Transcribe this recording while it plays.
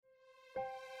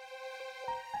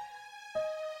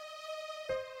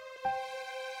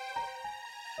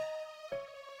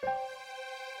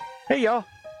Hey, y'all.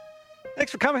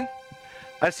 Thanks for coming.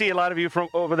 I see a lot of you from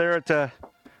over there at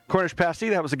Cornish Pasty.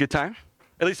 That was a good time.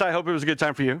 At least I hope it was a good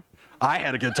time for you. I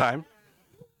had a good time.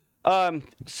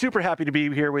 Super happy to be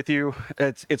here with you.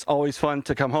 It's always fun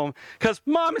to come home because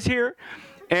Mom is here.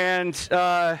 And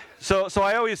so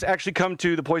I always actually come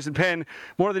to the Poison Pen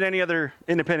more than any other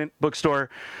independent bookstore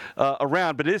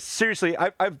around. But it is seriously,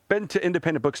 I've been to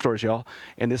independent bookstores, y'all,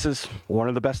 and this is one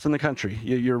of the best in the country.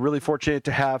 You're really fortunate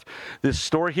to have this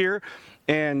store here.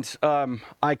 And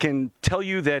I can tell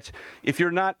you that if you're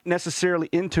not necessarily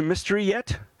into mystery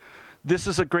yet, this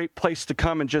is a great place to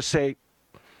come and just say,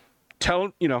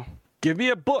 give me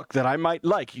a book that I might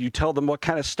like. You tell them what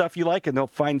kind of stuff you like, and they'll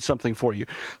find something for you.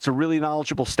 It's a really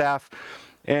knowledgeable staff,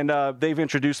 and they've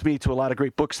introduced me to a lot of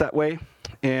great books that way.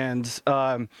 And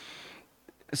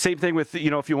same thing with,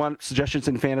 if you want suggestions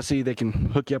in fantasy, they can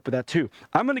hook you up with that too.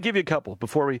 I'm going to give you a couple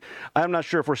before I'm not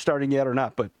sure if we're starting yet or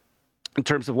not, but in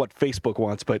terms of what Facebook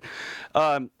wants. But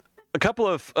a couple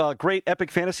of great epic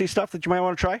fantasy stuff that you might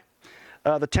want to try.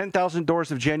 The 10,000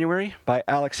 Doors of January by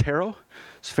Alex Harrow.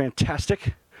 It's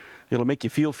fantastic. It'll make you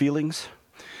feel feelings.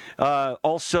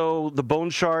 Also, The Bone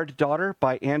Shard Daughter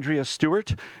by Andrea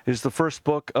Stewart is the first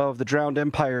book of the Drowned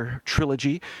Empire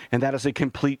trilogy, and that is a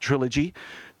complete trilogy.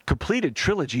 Completed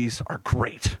trilogies are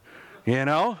great,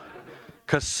 because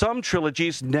some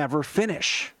trilogies never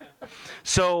finish.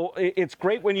 So it's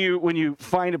great when you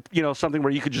find something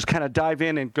where you could just kind of dive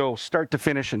in and go start to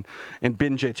finish and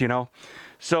binge it,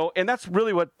 So, and that's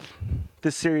really what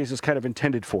this series is kind of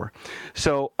intended for.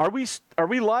 So, are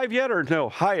we live yet or no?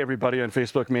 Hi, everybody on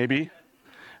Facebook, maybe.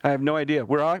 I have no idea.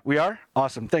 We are?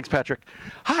 Awesome. Thanks, Patrick.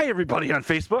 Hi, everybody on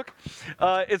Facebook.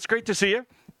 It's great to see you,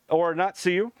 or not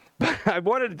see you. I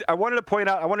wanted to point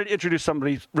out, I wanted to introduce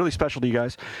somebody really special to you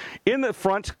guys. In the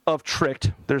front of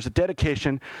Tricked, there's a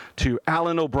dedication to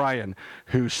Alan O'Brien,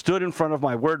 who stood in front of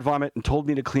my word vomit and told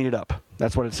me to clean it up.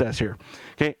 That's what it says here.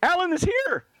 Okay, Alan is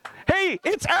here. Hey,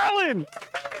 it's Alan.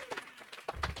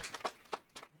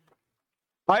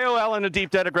 I owe Alan a deep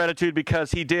debt of gratitude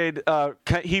because he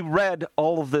read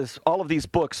all of these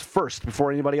books first before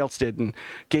anybody else did and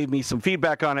gave me some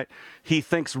feedback on it. He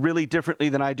thinks really differently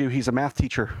than I do. He's a math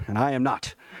teacher, and I am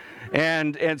not.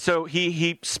 And so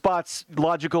he spots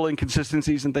logical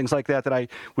inconsistencies and things like that I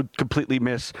would completely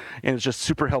miss, and it's just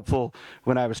super helpful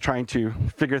when I was trying to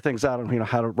figure things out on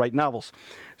how to write novels.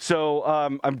 So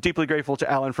I'm deeply grateful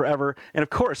to Alan forever. And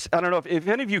of course, I don't know if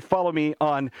any of you follow me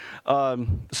on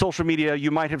social media,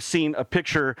 you might have seen a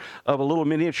picture of a little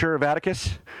miniature of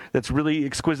Atticus that's really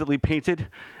exquisitely painted.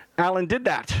 Alan did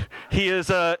that. He is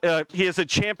a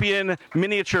champion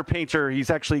miniature painter. He's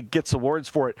actually gets awards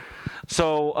for it.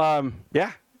 So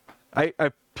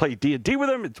I play D&D with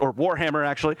him, or Warhammer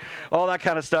actually, all that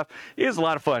kind of stuff. It is a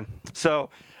lot of fun. So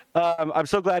I'm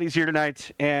so glad he's here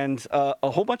tonight, and a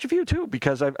whole bunch of you too,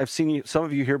 because I've seen some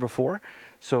of you here before.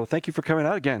 So thank you for coming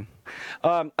out again.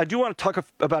 I do want to talk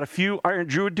about a few Iron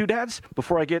Druid doodads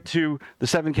before I get to the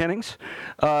Seven Kennings,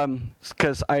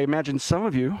 because I imagine some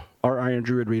of you are Iron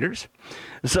Druid readers.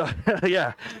 So,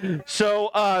 yeah.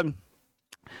 So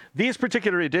these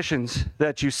particular editions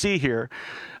that you see here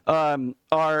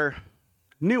are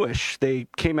newish. They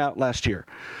came out last year.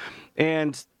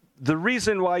 And the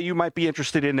reason why you might be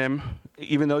interested in them,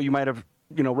 even though you might have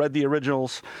read the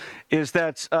originals, is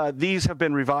that these have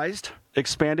been revised,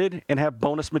 expanded, and have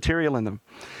bonus material in them.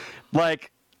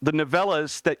 Like the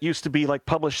novellas that used to be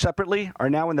published separately are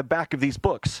now in the back of these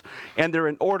books, and they're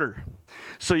in order.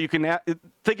 So you can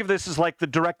think of this as like the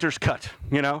director's cut,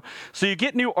 So you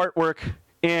get new artwork,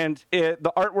 and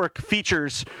the artwork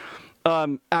features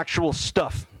actual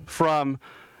stuff from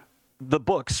the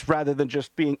books rather than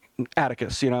just being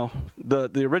Atticus,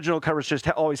 The original covers just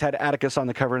always had Atticus on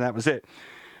the cover, and that was it.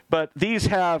 But these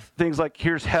have things like,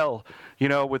 here's Hell,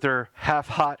 with her half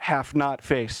hot, half not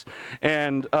face.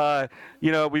 And,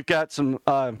 we've got some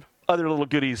other little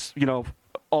goodies,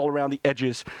 all around the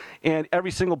edges. And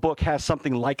every single book has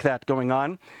something like that going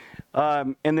on.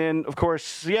 And then, of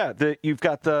course, you've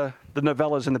got the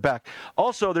novellas in the back.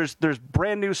 Also, there's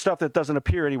brand new stuff that doesn't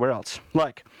appear anywhere else.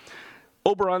 Like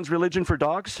Oberon's Religion for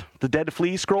Dogs, the Dead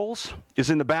Flea Scrolls,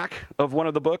 is in the back of one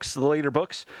of the books, the later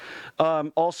books.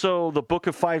 Also, the Book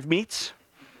of Five Meats,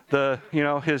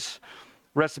 his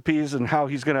recipes and how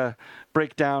he's going to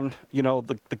break down,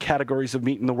 the categories of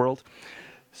meat in the world.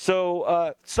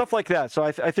 So stuff like that. So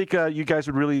I think you guys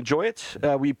would really enjoy it.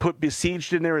 We put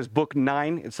Besieged in there as book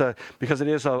 9. It's because it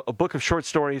is a book of short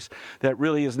stories that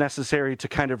really is necessary to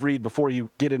kind of read before you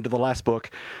get into the last book.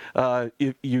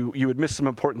 You would miss some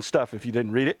important stuff if you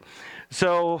didn't read it.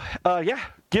 So yeah,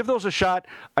 give those a shot.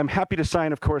 I'm happy to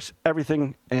sign, of course,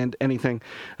 everything and anything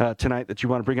tonight that you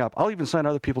want to bring up. I'll even sign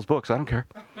other people's books. I don't care.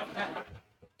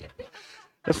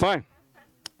 That's fine.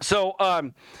 So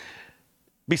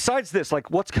besides this,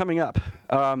 like what's coming up?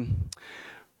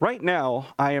 Right now,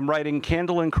 I am writing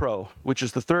Candle and Crow, which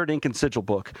is the 3rd Ink and Sigil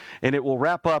book, and it will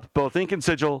wrap up both Ink and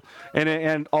Sigil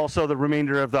and also the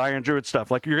remainder of the Iron Druid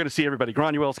stuff. Like you're going to see everybody.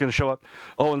 Granuel's going to show up.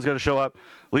 Owen's going to show up.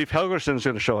 Leif Helgerson's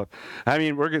going to show up. I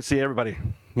mean, we're going to see everybody,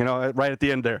 right at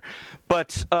the end there.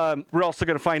 But we're also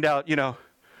going to find out,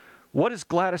 what is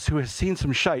Gladys, who has seen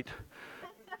some shite,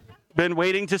 been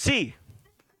waiting to see?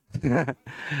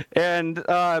 And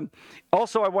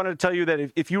also I wanted to tell you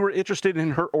that if you were interested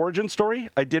in her origin story,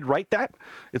 I did write that.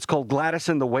 It's called Gladys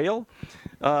and the Whale.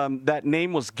 That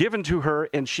name was given to her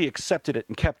and she accepted it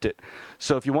and kept it.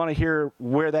 So if you want to hear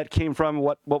where that came from,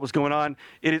 what was going on,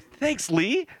 thanks,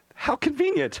 Lee. How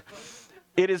convenient.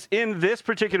 It is in this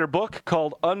particular book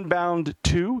called Unbound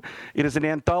 2. It is an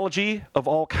anthology of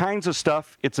all kinds of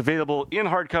stuff. It's available in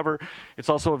hardcover. It's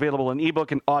also available in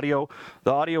ebook and audio.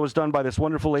 The audio was done by this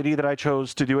wonderful lady that I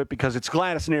chose to do it because it's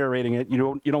Gladys narrating it.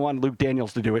 You don't want Luke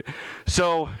Daniels to do it.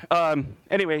 So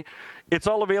anyway, it's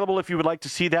all available if you would like to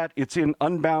see that. It's in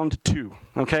Unbound 2.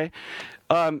 Okay.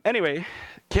 Anyway,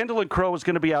 Candle and Crow is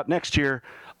going to be out next year,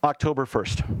 October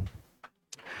 1st.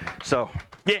 So,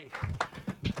 yay.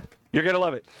 You're going to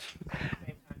love it.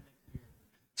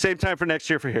 Same time for next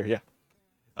year for here,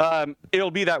 yeah.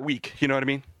 It'll be that week, you know what I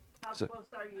mean? How close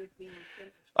are you to being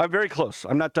finished? I'm very close.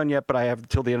 I'm not done yet, but I have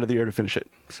until the end of the year to finish it.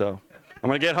 So I'm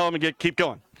going to get home and keep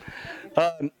going.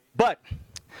 But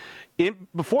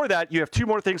before that, you have 2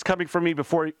 more things coming from me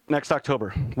before next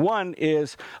October. One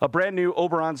is a brand new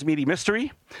Oberon's Meaty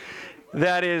Mystery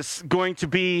that is going to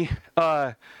be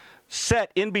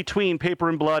set in between Paper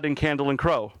and Blood and Candle and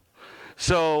Crow.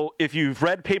 So if you've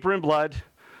read Paper and Blood,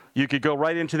 you could go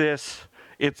right into this.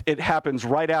 It happens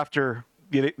right after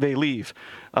they leave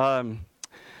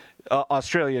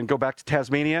Australia and go back to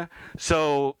Tasmania.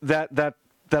 So that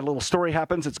little story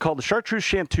happens. It's called The Chartreuse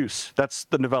Chanteuse. That's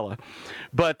the novella.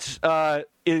 But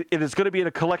it is going to be in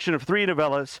a collection of 3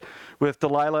 novellas with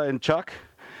Delilah and Chuck,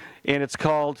 and it's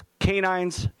called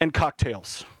Canines and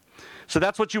Cocktails. So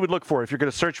that's what you would look for if you're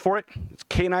going to search for it. It's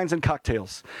Canines and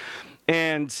Cocktails.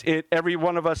 And every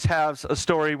one of us has a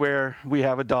story where we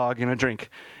have a dog and a drink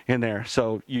in there.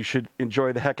 So you should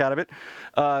enjoy the heck out of it.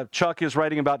 Chuck is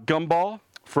writing about Gumball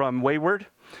from Wayward,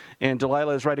 and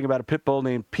Delilah is writing about a pit bull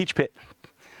named Peach Pit.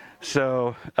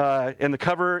 So, and the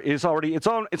cover is already, it's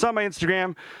on my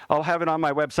Instagram. I'll have it on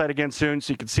my website again soon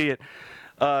so you can see it.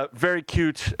 Very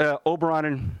cute. Oberon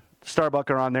and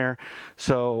Starbuck are on there.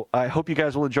 So I hope you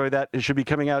guys will enjoy that. It should be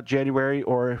coming out January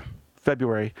or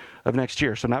February of next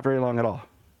year, so not very long at all.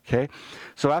 Okay,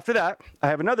 so after that, I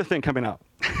have another thing coming out.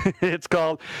 It's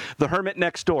called The Hermit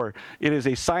Next Door. It is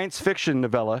a science fiction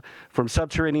novella from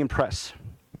Subterranean Press.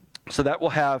 So that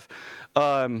will have,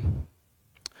 that'll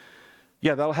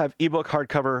have ebook,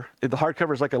 hardcover. The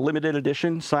hardcover is like a limited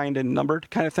edition, signed and numbered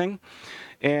kind of thing,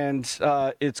 and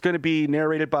it's going to be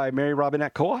narrated by Mary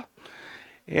Robinette Koa.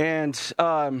 And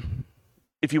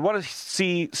if you want to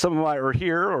see some of or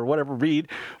hear or whatever, read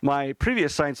my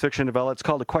previous science fiction novella, it's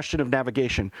called A Question of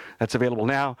Navigation. That's available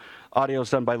now. Audio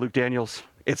is done by Luke Daniels.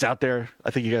 It's out there.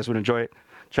 I think you guys would enjoy it.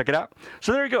 Check it out.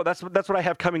 So there you go. That's what I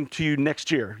have coming to you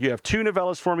next year. You have 2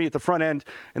 novellas for me at the front end,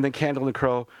 and then Candle and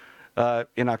Crow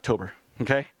in October.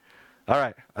 Okay? All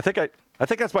right. I think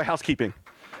that's my housekeeping.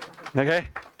 Okay?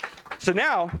 So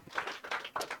now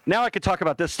I could talk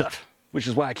about this stuff, which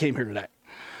is why I came here tonight.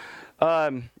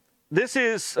 This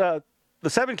is, The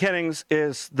Seven Kennings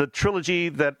is the trilogy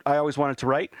that I always wanted to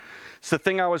write. It's the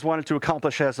thing I always wanted to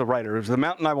accomplish as a writer. It was the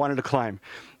mountain I wanted to climb,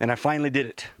 and I finally did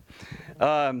it.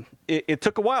 It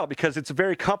took a while because it's a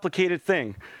very complicated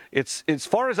thing. It's, as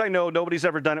far as I know, nobody's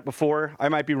ever done it before. I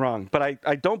might be wrong, but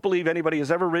I don't believe anybody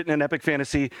has ever written an epic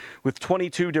fantasy with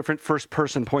 22 different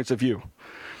first-person points of view.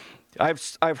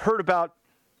 I've heard about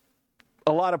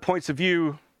a lot of points of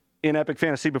view in epic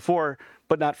fantasy before,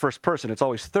 but not first person. It's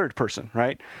always third person,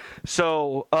 right?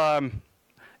 So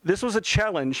this was a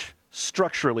challenge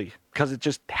structurally because it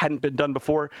just hadn't been done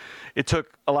before. It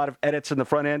took a lot of edits in the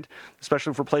front end,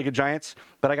 especially for Plague of Giants,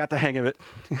 but I got the hang of it.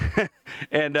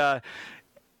 And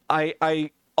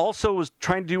I also was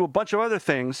trying to do a bunch of other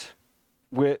things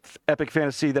with epic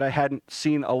fantasy that I hadn't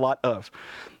seen a lot of.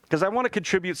 because I want to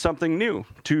contribute something new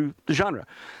to the genre.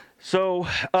 So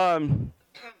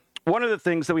one of the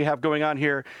things that we have going on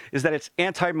here is that it's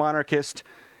anti-monarchist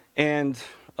and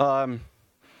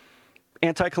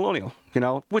anti-colonial,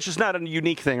 which is not a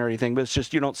unique thing or anything, but it's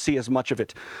just you don't see as much of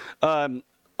it. A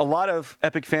lot of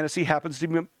epic fantasy happens to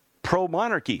be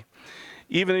pro-monarchy.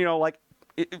 Even,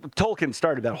 Tolkien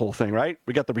started that whole thing, right?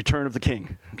 We got the Return of the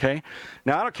King, okay?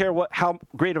 Now, I don't care how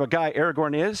great of a guy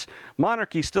Aragorn is,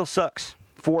 monarchy still sucks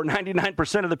for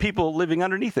 99% of the people living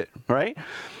underneath it, right?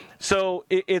 So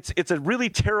it's a really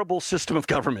terrible system of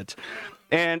government,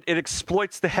 and it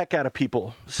exploits the heck out of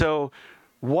people. So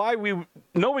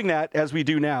knowing that as we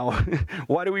do now,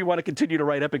 why do we want to continue to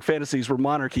write epic fantasies where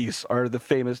monarchies are the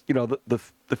famous,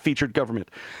 the featured government?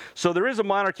 So there is a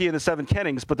monarchy in the Seven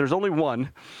Kennings, but there's only one,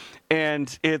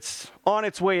 and it's on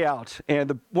its way out.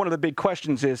 And one of the big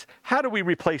questions is, how do we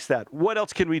replace that? What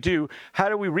else can we do? How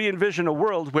do we re-envision a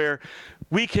world where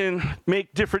we can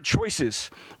make different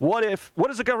choices? What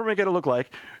is the government going to look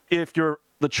like if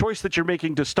the choice that you're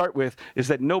making to start with is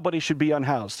that nobody should be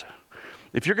unhoused?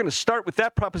 If you're going to start with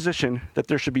that proposition that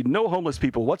there should be no homeless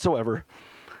people whatsoever,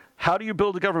 how do you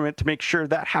build a government to make sure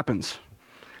that happens?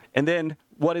 And then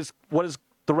what is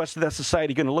the rest of that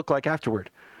society going to look like afterward?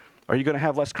 Are you going to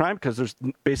have less crime because there's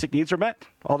basic needs are met?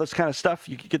 All this kind of stuff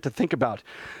you get to think about.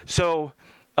 So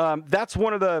that's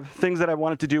one of the things that I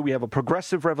wanted to do. We have a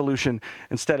progressive revolution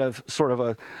instead of sort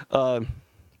of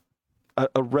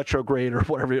a retrograde or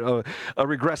whatever, a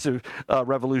regressive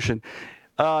revolution.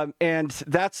 And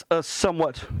that's a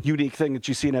somewhat unique thing that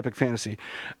you see in epic fantasy.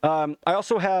 I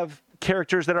also have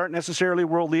characters that aren't necessarily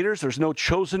world leaders. There's no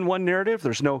chosen one narrative.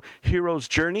 There's no hero's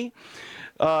journey.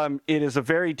 It is a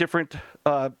very different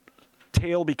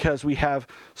tale because we have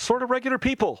sort of regular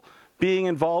people being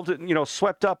involved,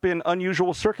 swept up in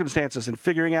unusual circumstances and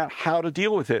figuring out how to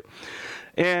deal with it.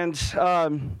 And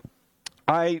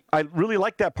I really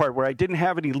like that part where I didn't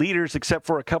have any leaders except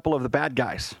for a couple of the bad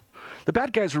guys. The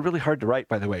bad guys were really hard to write,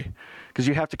 by the way, because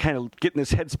you have to kind of get in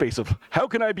this headspace of, how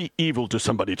can I be evil to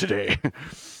somebody today?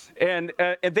 and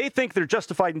they think they're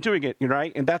justified in doing it,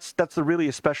 right? And that's the really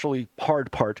especially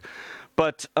hard part.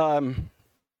 But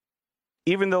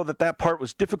even though that part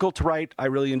was difficult to write, I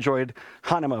really enjoyed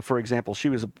Hanema, for example. She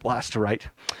was a blast to write.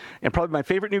 And probably my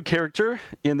favorite new character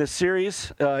in this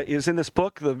series is in this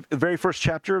book, the very first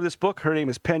chapter of this book. Her name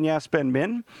is Penyas Ben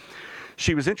Min.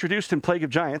 She was introduced in Plague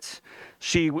of Giants.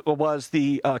 She was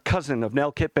the cousin of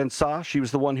Nelkit Ben Sa. She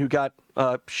was the one who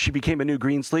she became a new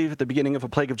Greensleeve at the beginning of A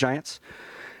Plague of Giants.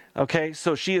 Okay,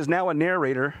 so she is now a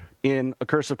narrator in A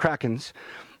Curse of Krakens,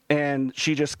 and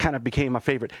she just kind of became a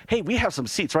favorite. Hey, we have some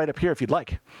seats right up here if you'd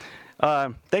like.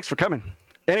 Thanks for coming.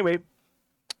 Anyway,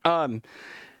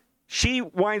 she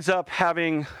winds up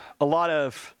having a lot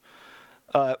of...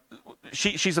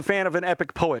 she's a fan of an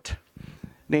epic poet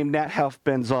named Nat Half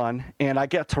Benzon, and I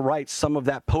get to write some of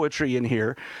that poetry in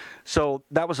here. So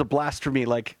that was a blast for me.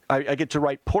 Like, I get to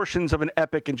write portions of an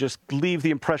epic and just leave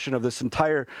the impression of this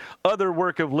entire other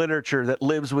work of literature that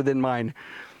lives within mine.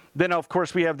 Then, of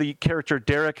course, we have the character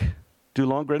Derek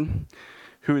Dulongren,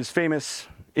 who is famous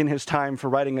in his time for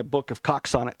writing a book of cock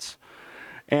sonnets.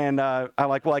 And I'm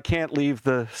like, well, I can't leave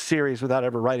the series without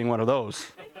ever writing one of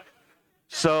those.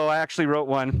 So I actually wrote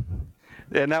one.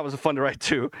 And that was fun to write,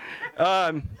 too.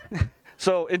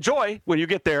 So enjoy when you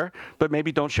get there, but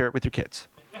maybe don't share it with your kids.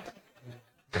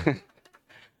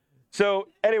 So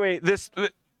anyway, this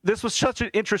was such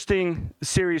an interesting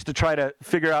series to try to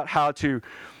figure out how to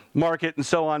market and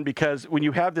so on, because when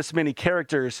you have this many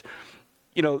characters,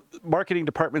 marketing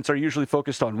departments are usually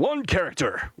focused on one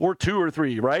character or two or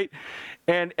three, right?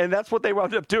 And that's what they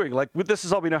wound up doing. Like, this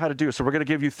is all we know how to do. So we're going to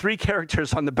give you 3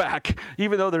 characters on the back,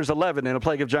 even though there's 11 in A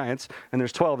Plague of Giants and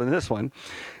there's 12 in this one.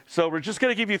 So we're just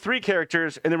going to give you 3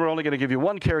 characters, and then we're only going to give you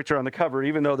 1 character on the cover,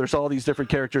 even though there's all these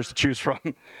different characters to choose from.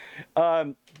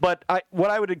 But what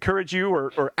I would encourage you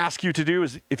or ask you to do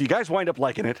is, if you guys wind up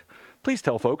liking it, please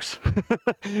tell folks.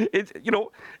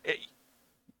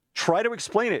 Try to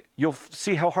explain it. You'll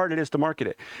see how hard it is to market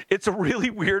it. It's a really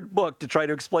weird book to try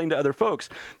to explain to other folks,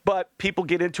 but people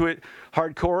get into it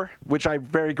hardcore, which I'm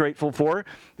very grateful for.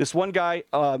 This one guy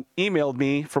emailed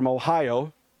me from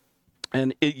Ohio,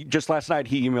 and just last night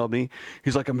he emailed me.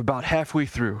 He's like, I'm about halfway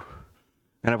through,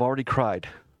 and I've already cried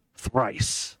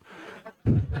thrice.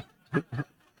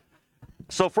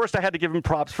 So first I had to give him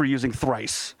props for using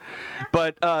thrice.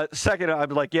 But second, I'd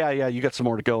be like, yeah, you got some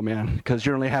more to go, man, because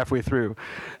you're only halfway through.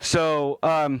 So,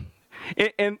 and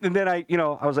then I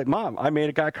was like, Mom, I made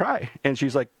a guy cry. And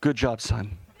she's like, good job,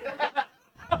 son.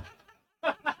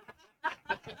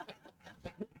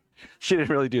 She didn't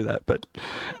really do that, but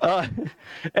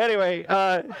anyway,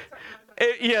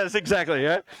 Yes, exactly.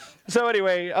 Yeah. So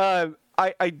anyway,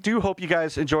 I do hope you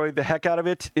guys enjoyed the heck out of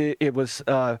it. It was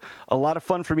a lot of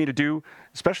fun for me to do,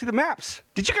 especially the maps.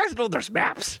 Did you guys know there's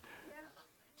maps?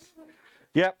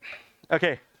 Yep.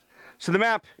 Okay. So the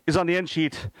map is on the end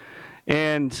sheet,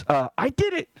 and I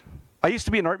did it. I used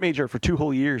to be an art major for 2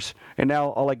 whole years, and now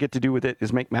all I get to do with it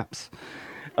is make maps.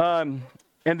 And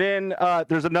then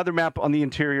there's another map on the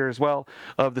interior as well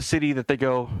of the city that they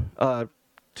go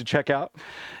to check out,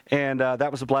 and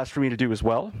that was a blast for me to do as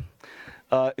well.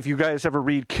 If you guys ever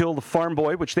read Kill the Farm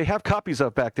Boy, which they have copies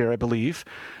of back there, I believe,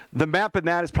 the map in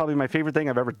that is probably my favorite thing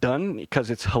I've ever done because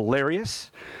it's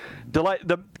hilarious.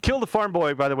 The Kill the Farm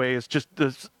Boy, by the way, is just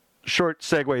this short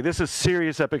segue. This is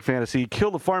serious epic fantasy. Kill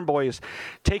the Farm Boy is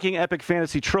taking epic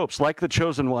fantasy tropes like The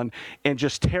Chosen One and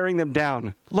just tearing them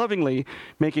down, lovingly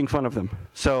making fun of them.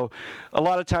 So a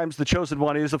lot of times The Chosen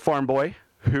One is a farm boy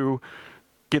who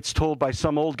gets told by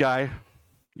some old guy,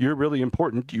 you're really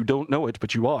important. You don't know it,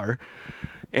 but you are.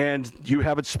 And you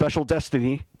have a special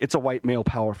destiny. It's a white male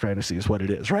power fantasy is what it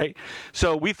is, right?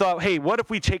 So we thought, hey, what if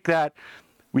we take that,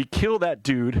 we kill that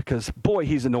dude, because, boy,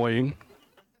 he's annoying.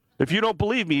 If you don't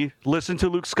believe me, listen to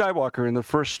Luke Skywalker in the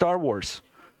first Star Wars.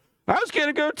 I was going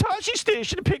to go to Tashi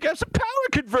Station to pick up some power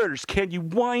converters. Can you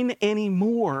whine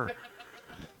anymore?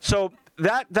 So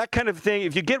that kind of thing,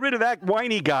 if you get rid of that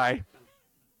whiny guy,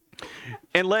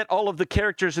 and let all of the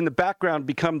characters in the background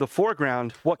become the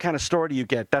foreground, what kind of story do you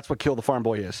get? That's what Kill the Farm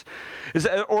Boy is.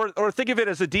 Or think of it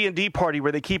as a D&D party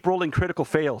where they keep rolling critical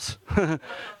fails.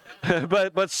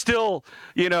 but still,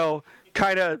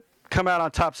 kind of come out on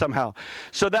top somehow.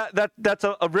 So that's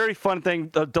a very fun thing.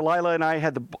 Delilah and I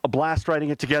had a blast writing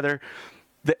it together.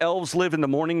 The elves live in the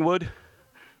Morningwood.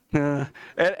 And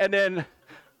then...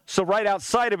 So right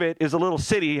outside of it is a little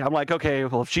city. I'm like, okay,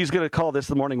 well, if she's going to call this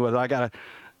the Morningwood, I got to...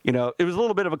 it was a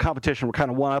little bit of a competition. We're kind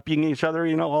of one-upping each other,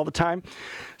 all the time.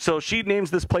 So she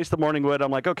names this place the Morningwood.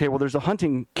 I'm like, okay, well, there's a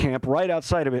hunting camp right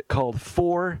outside of it called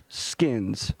Four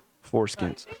Skins. Four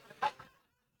Skins.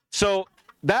 So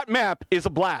that map is a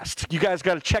blast. You guys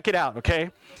got to check it out, okay?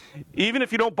 Even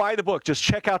if you don't buy the book, just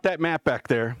check out that map back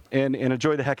there and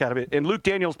enjoy the heck out of it. And Luke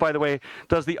Daniels, by the way,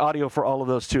 does the audio for all of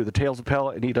those too, the Tales of Pell,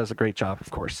 and he does a great job,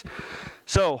 of course.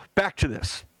 So back to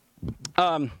this.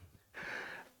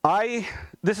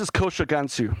 This is Kosha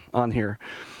Gansu on here,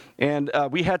 and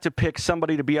we had to pick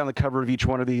somebody to be on the cover of each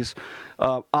one of these.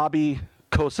 Abi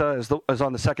Kosa is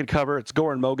on the second cover. It's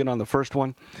Goran Mogan on the first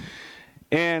one,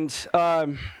 and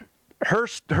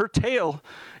her tale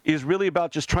is really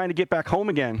about just trying to get back home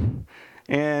again,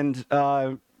 and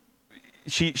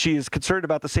she is concerned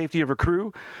about the safety of her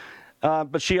crew.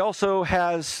 But she also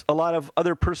has a lot of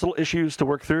other personal issues to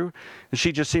work through, and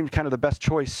she just seemed kind of the best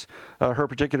choice, her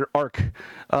particular arc,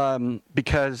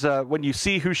 because when you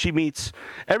see who she meets,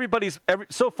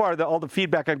 so far all the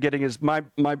feedback I'm getting is my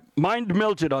mind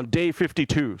melted on day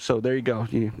 52. So there you go.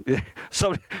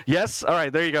 So yes, all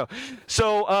right, there you go.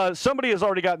 So somebody has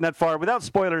already gotten that far. Without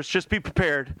spoilers, just be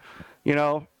prepared.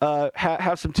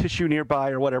 Have some tissue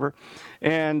nearby or whatever,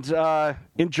 and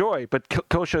enjoy. But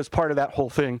Kosha is part of that whole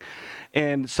thing,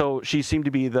 and so she seemed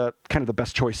to be the kind of the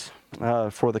best choice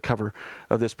for the cover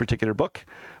of this particular book.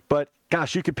 But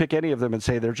gosh, you could pick any of them and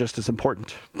say they're just as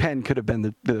important. Pen could have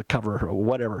been the cover or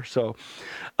whatever. So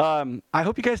I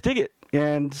hope you guys dig it.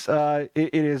 And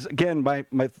it is, again,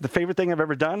 the favorite thing I've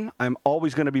ever done. I'm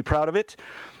always going to be proud of it.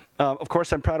 Of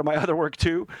course, I'm proud of my other work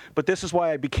too, but this is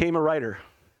why I became a writer.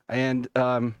 And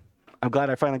I'm glad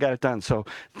I finally got it done. So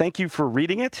thank you for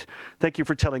reading it. Thank you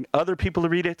for telling other people to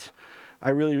read it.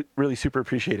 I really, really super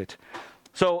appreciate it.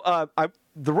 So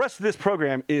the rest of this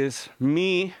program is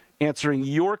me answering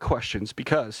your questions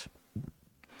because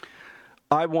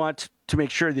I want to make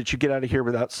sure that you get out of here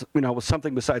without, with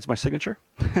something besides my signature,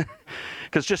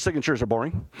 because just signatures are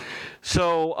boring.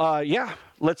 So yeah,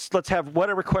 let's have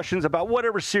whatever questions about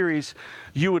whatever series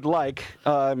you would like.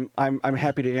 I'm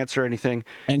happy to answer anything,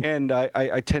 and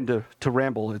I tend to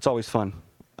ramble. It's always fun.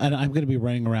 And I'm going to be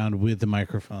running around with the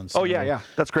microphone. So oh yeah,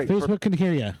 that's great. Facebook can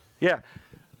hear you. Yeah.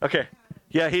 Okay.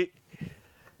 Yeah,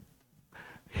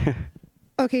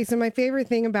 Okay, so my favorite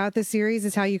thing about this series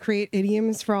is how you create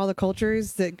idioms for all the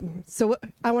cultures. So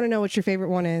I want to know what your favorite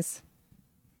one is.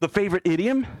 The favorite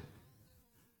idiom?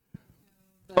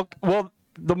 Okay, well,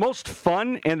 the most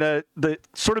fun and the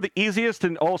sort of the easiest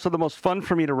and also the most fun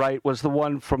for me to write was the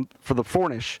one for the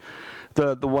Fornish,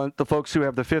 the folks who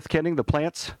have the fifth kenning, the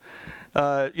plants.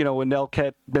 When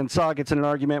Nelket Ben-Saw gets in an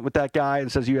argument with that guy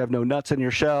and says you have no nuts in your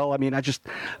shell. I mean,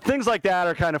 things like that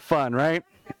are kind of fun, right?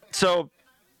 So.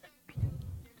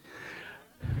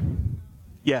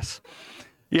 Yes.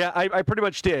 Yeah, I pretty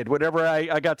much did. Whenever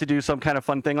I got to do some kind of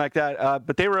fun thing like that.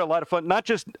 But they were a lot of fun. Not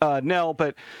just Nell,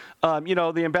 but,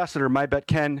 the ambassador, My Bet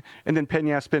Ken, and then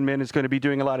Penya Spinman is going to be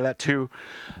doing a lot of that too.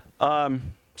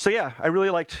 So, yeah, I really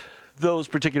liked those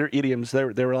particular idioms. They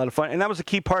were a lot of fun. And that was a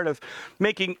key part of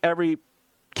making every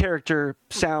character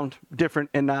sound different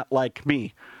and not like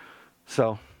me.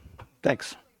 So,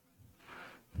 thanks.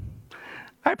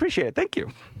 I appreciate it. Thank you.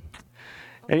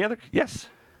 Any other? Yes.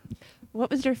 What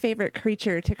was your favorite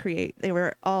creature to create? They've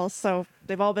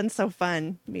all been so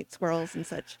fun. Meet squirrels and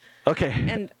such. Okay.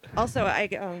 And also,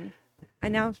 I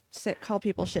now call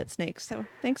people shit snakes. So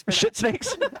thanks for that. Shit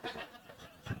snakes.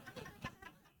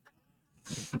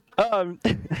 Well,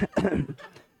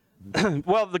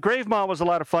 the Grave Maw was a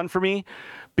lot of fun for me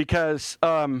because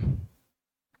I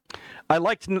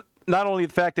liked not only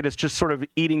the fact that it's just sort of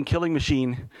eating killing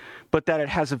machine, but that it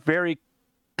has a very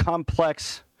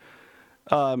complex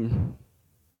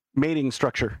mating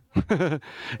structure.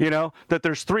 That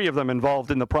there's 3 of them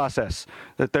involved in the process,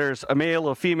 that there's a male,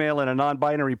 a female, and a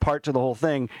non-binary part to the whole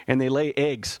thing, and they lay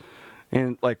eggs.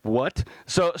 And like, what?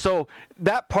 So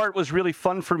that part was really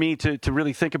fun for me to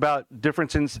really think about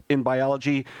differences in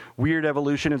biology, weird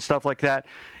evolution and stuff like that.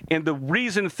 And the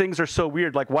reason things are so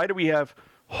weird, like why do we have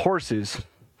horses,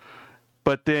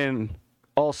 but then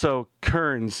also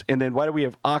kerns, and then why do we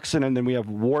have oxen, and then we have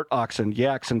wart oxen,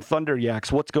 yaks, and thunder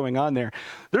yaks? What's going on there?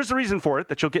 There's a reason for it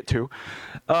that you'll get to.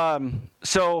 But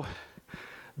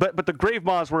the Grave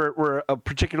Maws were a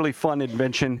particularly fun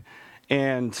invention,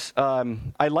 and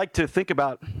I like to think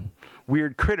about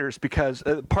weird critters because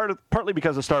partly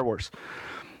because of Star Wars.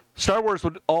 Star Wars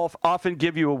would often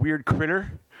give you a weird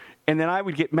critter, and then I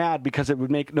would get mad because it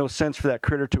would make no sense for that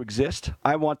critter to exist.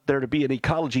 I want there to be an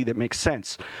ecology that makes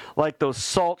sense, like those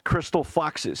salt crystal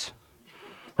foxes,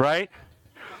 right?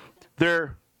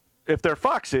 If they're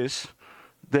foxes,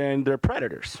 then they're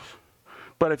predators.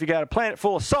 But if you got a planet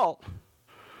full of salt,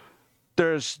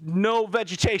 there's no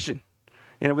vegetation.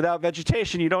 And without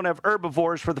vegetation, you don't have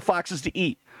herbivores for the foxes to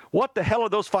eat. What the hell are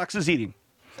those foxes eating?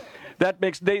 That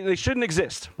makes they shouldn't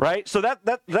exist, right? So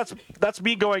that's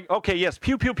me going, okay, yes,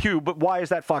 pew pew pew, but why is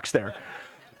that fox there?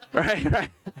 Right?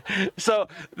 So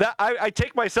that I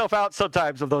take myself out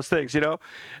sometimes of those things,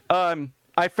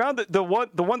 I found that the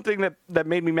one thing that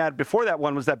made me mad before that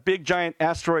one was that big giant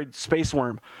asteroid space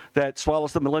worm that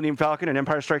swallows the Millennium Falcon in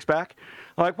Empire Strikes Back.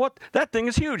 I'm like, what? That thing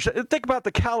is huge. Think about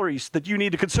the calories that you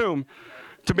need to consume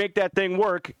to make that thing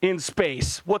work in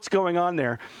space. What's going on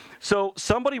there? So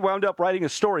somebody wound up writing a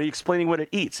story explaining what it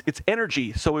eats. It's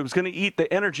energy. So it was going to eat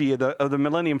the energy of the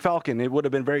Millennium Falcon. It would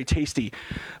have been very tasty.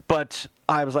 But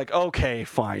I was like, okay,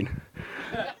 fine.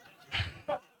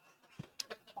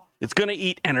 It's going to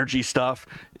eat energy stuff.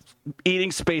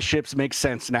 Eating spaceships makes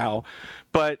sense now.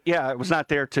 But yeah, it was not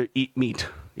there to eat meat.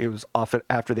 It was off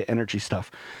after the energy stuff.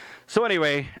 So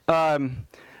anyway,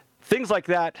 things like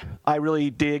that I really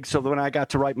dig. So when I got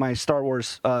to write my Star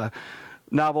Wars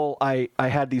novel, I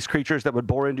had these creatures that would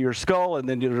bore into your skull, and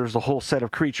then there was a whole set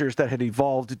of creatures that had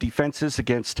evolved defenses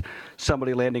against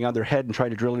somebody landing on their head and trying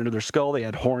to drill into their skull. They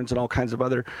had horns and all kinds of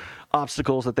other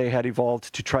obstacles that they had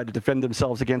evolved to try to defend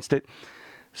themselves against it.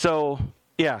 So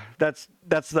yeah, that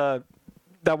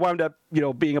wound up,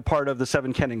 being a part of the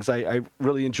Seven Kennings. I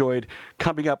really enjoyed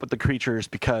coming up with the creatures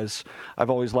because I've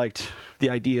always liked the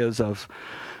ideas of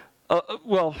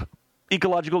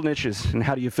ecological niches and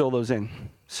how do you fill those in.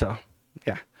 So,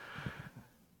 yeah.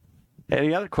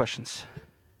 Any other questions?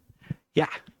 Yeah.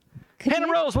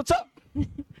 Hannah Rose, what's up?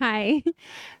 Hi.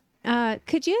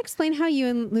 Could you explain how you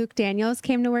and Luke Daniels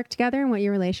came to work together and what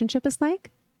your relationship is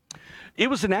like? It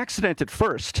was an accident at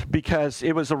first because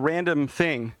it was a random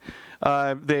thing.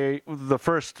 The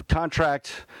first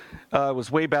contract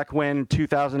was way back when,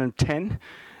 2010.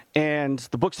 And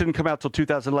the books didn't come out till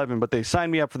 2011, but they signed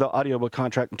me up for the audiobook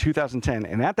contract in 2010.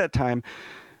 And at that time,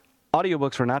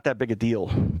 audiobooks were not that big a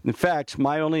deal. In fact,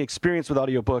 my only experience with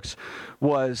audiobooks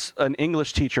was an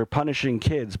English teacher punishing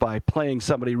kids by playing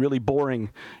somebody really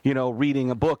boring,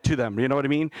 reading a book to them. You know what I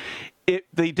mean?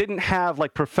 They didn't have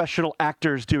like professional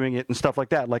actors doing it and stuff like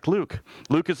that, like Luke.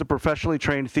 Luke is a professionally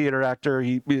trained theater actor.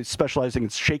 He is specializing in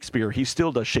Shakespeare. He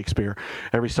still does Shakespeare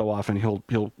every so often.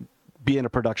 He'll be in a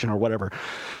production or whatever.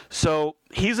 So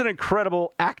he's an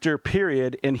incredible actor,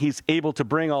 period, and he's able to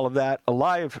bring all of that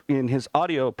alive in his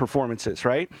audio performances,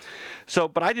 right? So,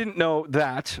 but I didn't know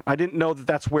that. I didn't know that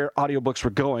that's where audiobooks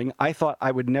were going. I thought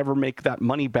I would never make that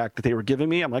money back that they were giving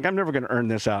me. I'm like, I'm never going to earn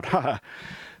this out.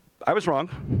 I was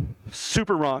wrong.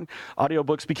 Super wrong.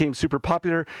 Audiobooks became super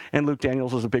popular, and Luke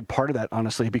Daniels was a big part of that,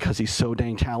 honestly, because he's so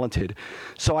dang talented.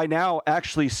 So I now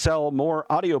actually sell more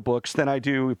audiobooks than I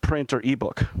do print or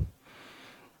ebook.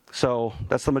 So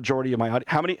that's the majority of my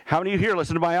how many of you here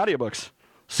listen to my audiobooks?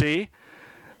 See?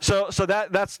 So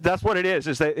that's what it is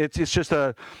that it's just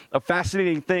a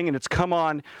fascinating thing, and it's come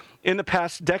on in the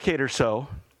past decade or so.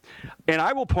 And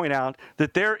I will point out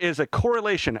that there is a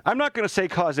correlation. I'm not going to say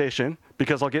causation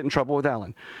because I'll get in trouble with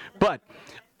Alan. But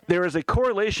there is a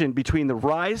correlation between the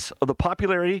rise of the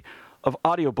popularity of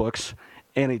audiobooks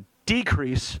and a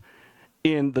decrease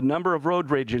in the number of road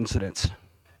rage incidents.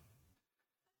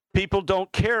 People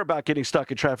don't care about getting stuck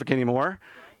in traffic anymore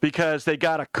because they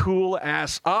got a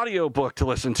cool-ass audiobook to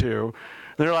listen to.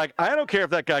 They're like, I don't care if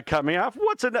that guy cut me off.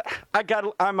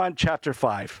 I'm on chapter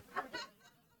 5.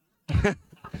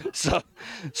 So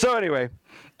anyway,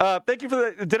 thank you for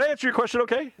that. Did I answer your question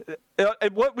okay?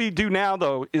 What we do now,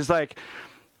 though, is like,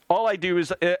 all I do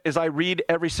is I read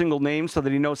every single name so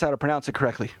that he knows how to pronounce it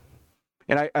correctly.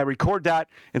 And I record that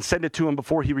and send it to him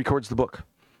before he records the book.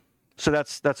 So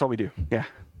that's all we do. Yeah.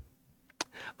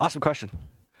 Awesome question.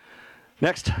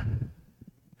 Next.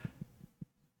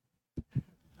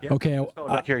 Yeah. Okay,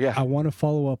 Back here, yeah. I want to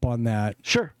follow up on that.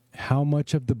 Sure. How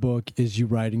much of the book is you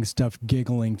writing stuff,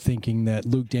 giggling, thinking that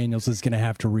Luke Daniels is going to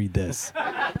have to read this?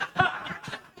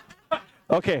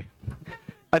 Okay.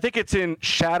 I think it's in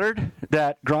Shattered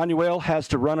that Granuel has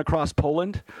to run across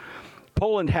Poland.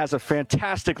 Poland has a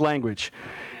fantastic language,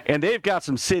 and they've got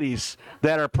some cities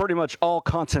that are pretty much all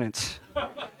consonants.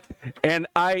 And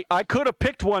I could have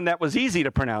picked one that was easy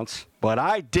to pronounce, but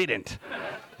I didn't.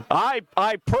 I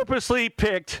purposely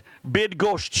picked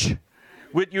Bydgoszcz.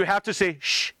 You have to say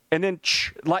shh and then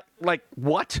shh, like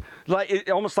what? Like it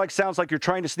almost sounds like you're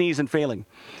trying to sneeze and failing.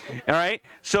 All right.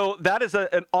 So that is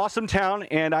an awesome town,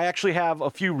 and I actually have a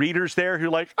few readers there who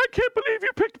are like, I can't believe you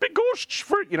picked Bydgoszcz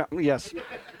for yes.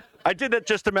 I did that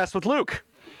just to mess with Luke.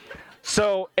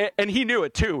 So and he knew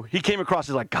it too. He came across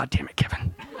as like, God damn it,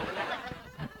 Kevin.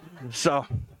 So,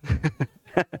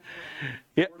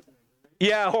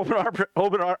 yeah, Oberon,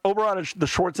 the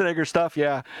Schwarzenegger stuff.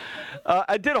 Yeah,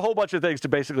 I did a whole bunch of things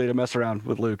to mess around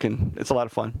with Luke, and it's a lot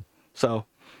of fun. So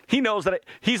he knows that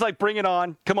he's like, bring it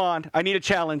on, come on, I need a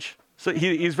challenge. So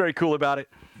he's very cool about it.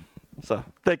 So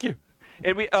thank you.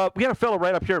 And we had a fellow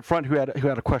right up here up front who had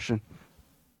a question.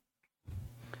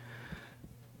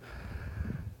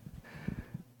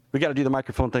 We got to do the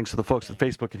microphone thing so the folks at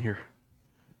Facebook can hear.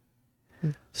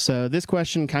 So this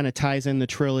question kind of ties in the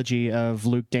trilogy of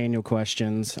Luke Daniel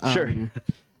questions. Sure.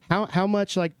 How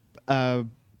much of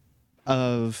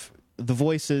the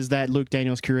voices that Luke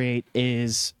Daniels create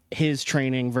is his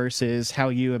training versus how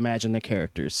you imagine the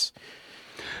characters?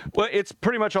 Well, it's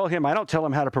pretty much all him. I don't tell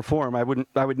him how to perform. I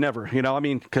would never,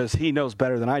 because he knows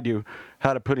better than I do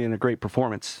how to put in a great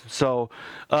performance. So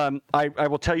I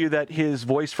will tell you that his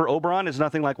voice for Oberon is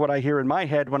nothing like what I hear in my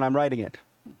head when I'm writing it.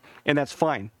 And that's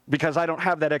fine, because I don't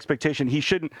have that expectation.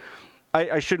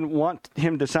 I shouldn't want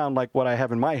him to sound like what I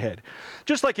have in my head.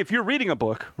 Just like if you're reading a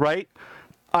book, right?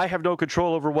 I have no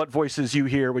control over what voices you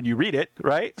hear when you read it,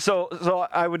 right? So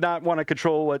I would not want to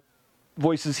control what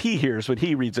voices he hears when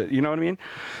he reads it. You know what I mean?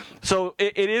 So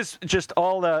it is just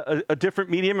all a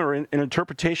different medium or an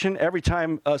interpretation. Every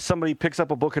time somebody picks up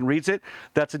a book and reads it,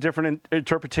 that's a different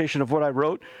interpretation of what I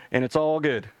wrote, and it's all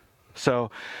good.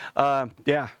 So,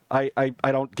 yeah, I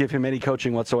don't give him any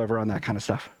coaching whatsoever on that kind of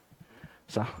stuff.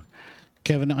 So,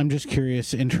 Kevin, I'm just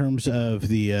curious in terms of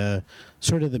the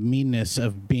sort of the meanness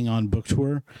of being on book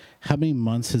tour. How many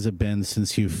months has it been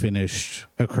since you finished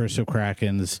A Curse of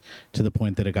Krakens to the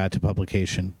point that it got to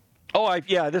publication? Oh,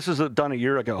 this was done a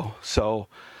year ago. So,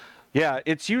 yeah,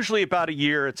 it's usually about a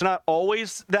year. It's not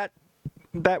always that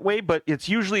way, but it's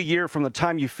usually a year from the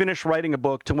time you finish writing a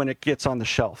book to when it gets on the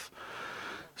shelf.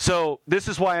 So this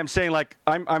is why I'm saying, like,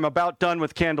 I'm about done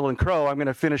with Candle and Crow. I'm going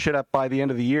to finish it up by the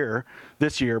end of the year,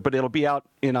 this year, but it'll be out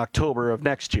in October of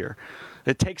next year.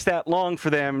 It takes that long for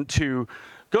them to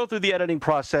go through the editing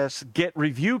process, get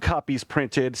review copies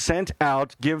printed, sent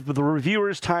out, give the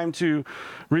reviewers time to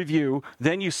review.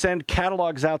 Then you send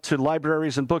catalogs out to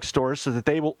libraries and bookstores so that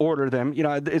they will order them.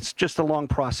 It's just a long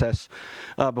process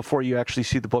before you actually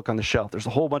see the book on the shelf. There's a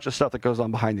whole bunch of stuff that goes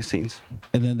on behind the scenes.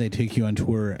 And then they take you on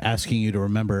tour asking you to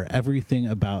remember everything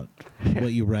about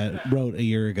what you wrote a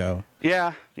year ago.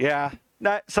 Yeah.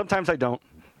 Sometimes I don't.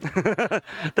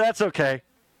 That's okay.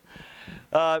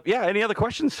 Any other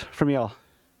questions from y'all?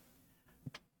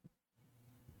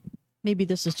 Maybe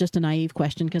this is just a naive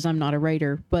question because I'm not a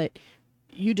writer, but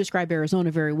you describe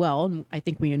Arizona very well, and I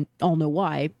think we all know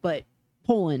why, but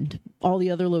Poland, all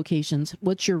the other locations,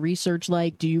 what's your research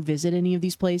like? Do you visit any of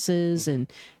these places,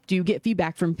 and do you get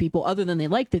feedback from people other than they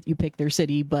like that you pick their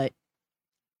city, but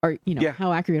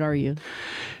how accurate are you?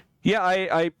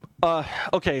 Yeah,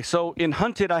 okay, so in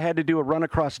Hunted, I had to do a run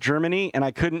across Germany, and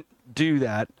I couldn't do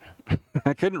that.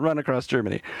 I couldn't run across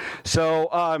Germany. So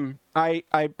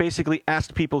I basically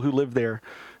asked people who live there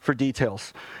for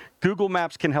details. Google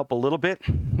Maps can help a little bit,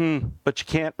 but you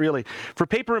can't really. For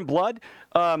Paper and Blood,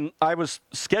 I was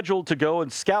scheduled to go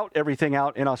and scout everything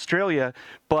out in Australia,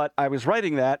 but I was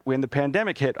writing that when the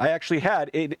pandemic hit. I actually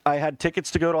had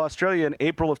tickets to go to Australia in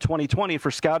April of 2020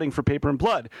 for scouting for Paper and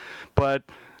Blood, but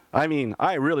I mean,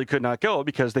 I really could not go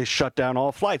because they shut down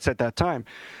all flights at that time.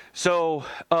 So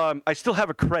I still have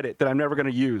a credit that I'm never going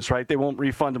to use, right? They won't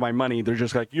refund my money. They're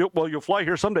just like, well, you'll fly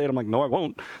here someday. And I'm like, no, I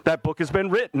won't. That book has been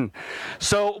written.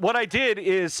 So what I did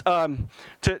is I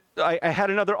had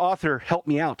another author help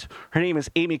me out. Her name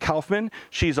is Amy Kaufman.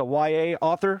 She's a YA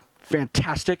author.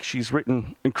 Fantastic. She's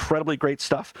written incredibly great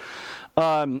stuff.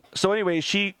 So anyway,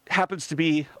 she happens to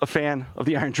be a fan of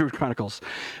the Iron Druid Chronicles.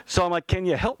 So I'm like, can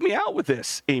you help me out with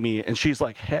this, Amy? And she's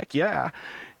like, heck yeah.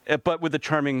 But with a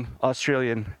charming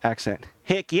Australian accent.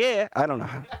 Heck yeah. I don't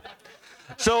know.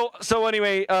 So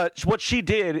anyway, what she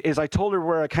did is I told her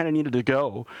where I kind of needed to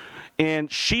go.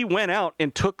 And she went out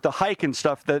and took the hike and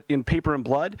stuff that in Paper and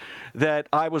Blood that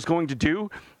I was going to do.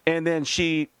 And then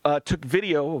she took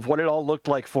video of what it all looked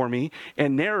like for me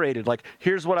and narrated, like,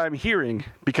 here's what I'm hearing,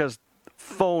 because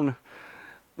phone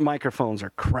microphones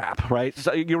are crap, right?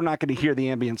 So you're not going to hear the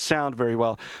ambient sound very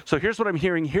well. So here's what I'm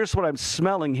hearing. Here's what I'm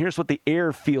smelling. Here's what the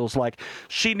air feels like.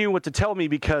 She knew what to tell me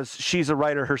because she's a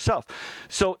writer herself.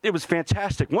 So it was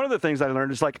fantastic. One of the things I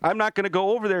learned is like, I'm not going to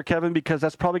go over there, Kevin, because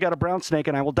that's probably got a brown snake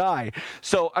and I will die.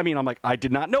 So, I mean, I'm like, I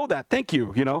did not know that. Thank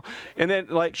you, you know? And then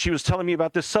like she was telling me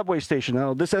about this subway station.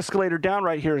 Oh, this escalator down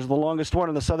right here is the longest one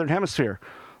in the Southern Hemisphere.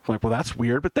 I'm like, well, that's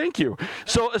weird, but thank you.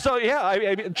 So yeah,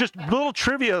 I just little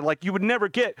trivia like you would never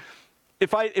get.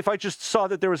 If I just saw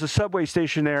that there was a subway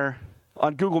station there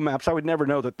on Google Maps, I would never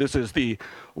know that this is the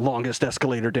longest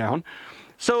escalator down.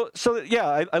 So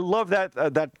yeah, I love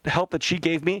that help that she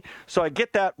gave me. So I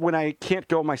get that when I can't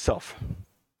go myself.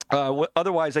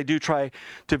 Otherwise, I do try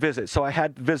to visit. So I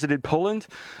had visited Poland.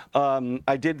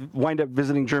 I did wind up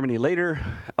visiting Germany later.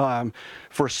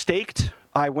 For Staked,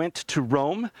 I went to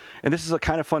Rome, and this is a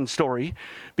kind of fun story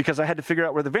because I had to figure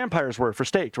out where the vampires were for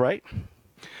Staked, right?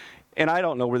 And I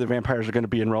don't know where the vampires are going to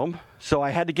be in Rome, so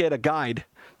I had to get a guide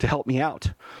to help me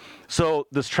out. So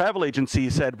this travel agency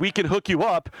said, we can hook you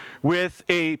up with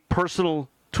a personal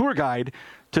tour guide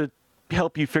to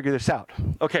help you figure this out.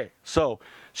 Okay, so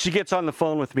she gets on the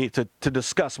phone with me to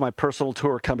discuss my personal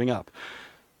tour coming up.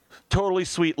 Totally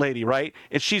sweet lady, right?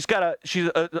 And she's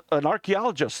an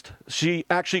archaeologist. She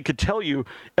actually could tell you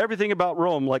everything about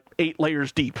Rome, like 8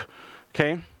 layers deep,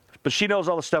 okay? But she knows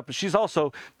all the stuff, but she's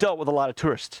also dealt with a lot of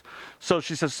tourists. So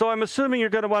she says, so I'm assuming you're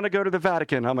going to want to go to the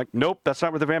Vatican. I'm like, nope, that's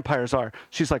not where the vampires are.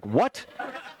 She's like, what?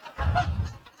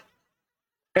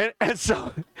 And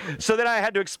so then I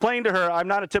had to explain to her, I'm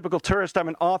not a typical tourist. I'm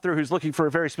an author who's looking for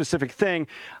a very specific thing.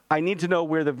 I need to know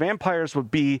where the vampires would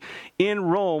be in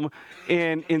Rome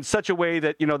in such a way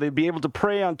that, you know, they'd be able to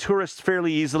prey on tourists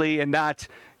fairly easily and not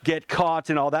get caught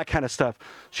and all that kind of stuff.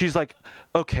 She's like,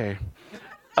 okay,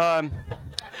 I'm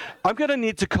going to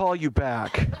need to call you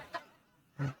back.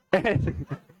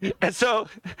 And so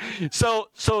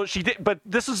she did, but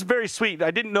this is very sweet. I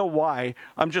didn't know why.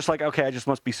 I'm just like, okay, I just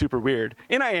must be super weird.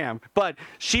 And I am. But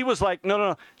she was like,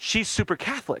 no, she's super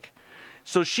Catholic.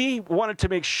 So she wanted to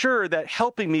make sure that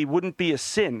helping me wouldn't be a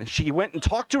sin. She went and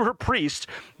talked to her priest,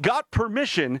 got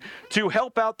permission to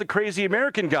help out the crazy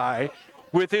American guy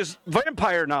with his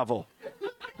vampire novel.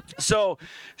 So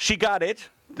she got it.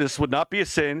 This would not be a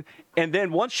sin. And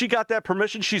then once she got that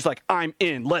permission, she's like, I'm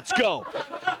in. Let's go.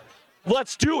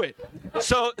 Let's do it.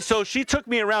 So she took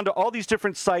me around to all these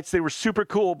different sites. They were super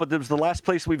cool, but it was the last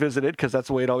place we visited, because that's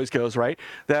the way it always goes, right?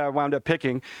 That I wound up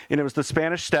picking. And it was the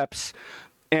Spanish Steps.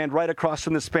 And right across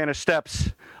from the Spanish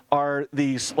Steps are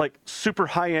these like super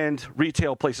high-end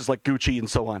retail places like Gucci and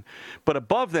so on. But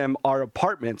above them are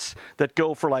apartments that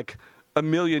go for like €1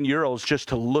 million just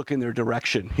to look in their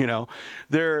direction, you know.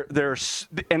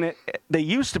 They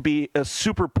used to be a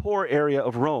super poor area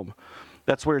of Rome.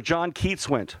 That's where John Keats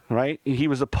went, right? He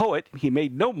was a poet. He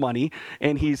made no money,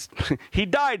 and he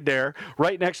died there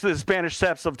right next to the Spanish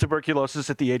Steps of tuberculosis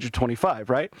at the age of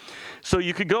 25, right? So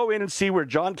you could go in and see where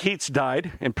John Keats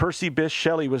died, and Percy Bysshe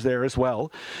Shelley was there as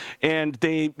well. And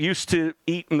they used to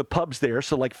eat in the pubs there,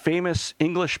 so like famous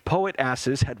English poet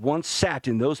asses had once sat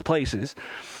in those places.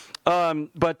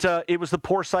 But it was the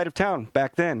poor side of town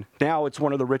back then. Now it's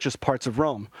one of the richest parts of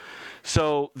Rome.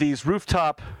 So these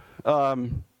rooftop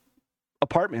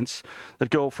apartments that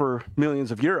go for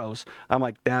millions of euros. I'm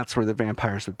like, that's where the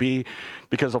vampires would be,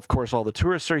 because of course all the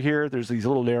tourists are here. There's these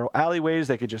little narrow alleyways.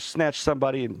 They could just snatch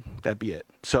somebody and that'd be it.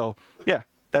 So yeah,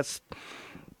 that's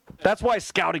why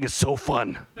scouting is so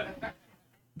fun.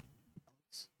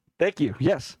 Thank you.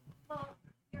 Yes. Well,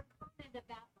 your comment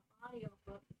about the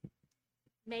audiobook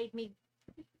made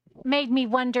me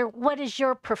wonder, what is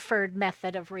your preferred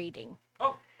method of reading?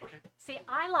 Oh, okay. See,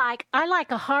 I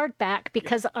like a hardback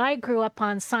because I grew up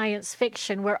on science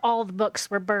fiction where all the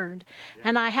books were burned,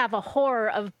 and I have a horror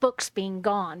of books being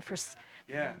gone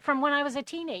from when I was a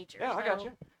teenager. Yeah, I got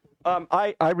you.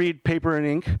 I read paper and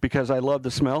ink because I love the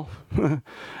smell.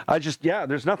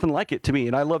 There's nothing like it to me.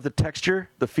 And I love the texture,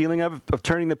 the feeling of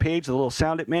turning the page, the little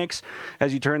sound it makes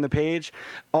as you turn the page.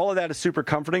 All of that is super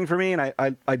comforting for me, and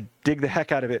I dig the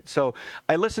heck out of it. So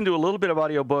I listen to a little bit of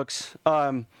audiobooks,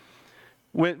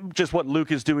 just what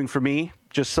Luke is doing for me,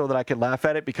 just so that I can laugh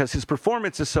at it, because his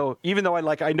performance is so, even though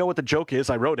I know what the joke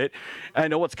is, I wrote it, I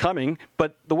know what's coming,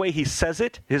 but the way he says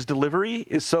it, his delivery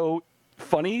is so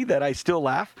funny that I still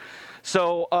laugh.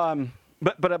 So,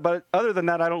 but other than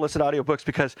that, I don't listen to audiobooks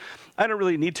because I don't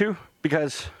really need to,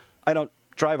 because I don't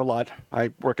drive a lot.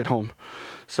 I work at home.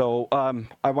 So,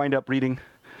 I wind up reading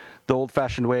the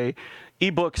old-fashioned way.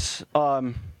 Ebooks,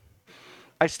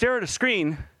 I stare at a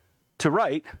screen to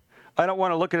write. I don't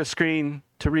want to look at a screen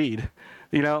to read,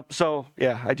 So,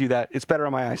 yeah, I do that. It's better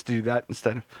on my eyes to do that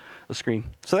instead of a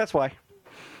screen. So that's why.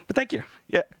 But thank you.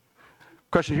 Yeah.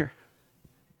 Question here.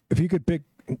 If you could pick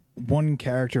one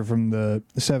character from the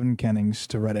Seven Kennings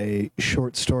to write a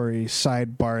short story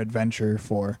sidebar adventure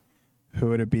for, who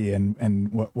would it be, and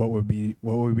what would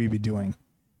we be doing?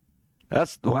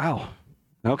 That's wow.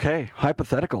 Okay,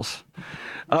 hypotheticals.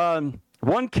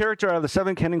 One character out of the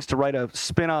Seven Kennings to write a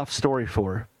spin-off story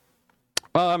for.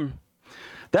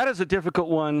 That is a difficult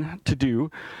one to do.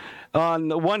 On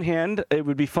the one hand, it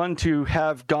would be fun to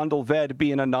have Gondel Ved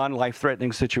be in a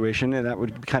non-life-threatening situation, and that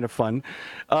would be kind of fun.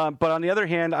 But on the other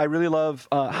hand, I really love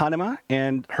Hanema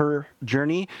and her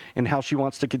journey and how she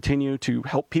wants to continue to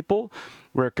help people,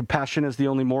 where compassion is the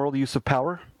only moral use of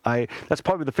power. That's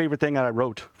probably the favorite thing that I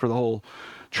wrote for the whole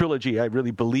trilogy. I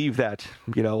really believe that,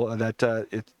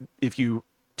 if you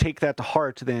take that to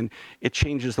heart, then it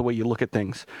changes the way you look at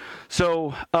things.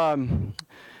 So,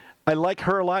 I like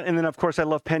her a lot, and then of course I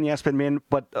love Pen Yaspen Min.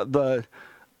 But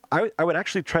I would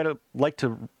actually like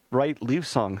to write Leaf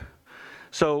Song.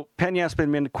 So Pen Yaspen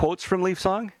Min quotes from Leaf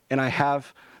Song, and I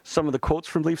have some of the quotes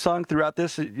from Leaf Song throughout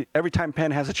this. Every time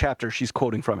Pen has a chapter, she's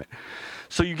quoting from it.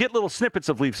 So you get little snippets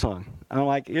of Leaf Song. And I'm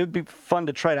like, it would be fun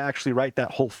to try to actually write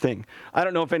that whole thing. I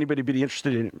don't know if anybody would be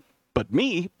interested in it but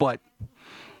me, but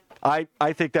I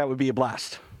think that would be a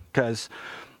blast, because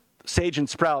Sage and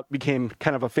Sprout became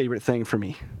kind of a favorite thing for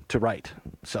me to write.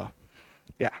 So,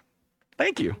 yeah.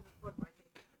 Thank you.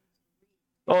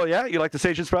 Oh, yeah? You like the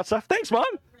Sage and Sprout stuff? Thanks, Mom.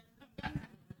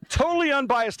 Totally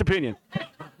unbiased opinion.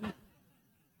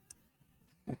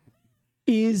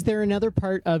 Is there another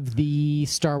part of the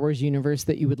Star Wars universe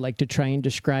that you would like to try and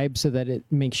describe so that it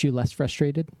makes you less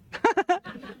frustrated?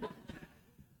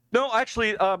 No,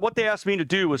 actually, what they asked me to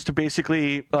do was to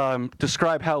basically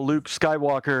describe how Luke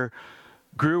Skywalker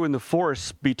grew in the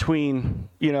Force between,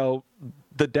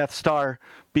 the Death Star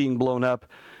being blown up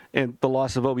and the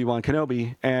loss of Obi-Wan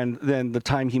Kenobi, and then the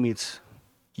time he meets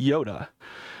Yoda.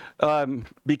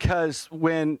 Because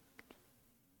when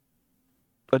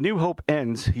A New Hope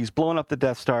ends, he's blowing up the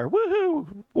Death Star.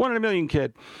 Woohoo! 1 in a million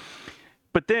kid.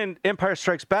 But then Empire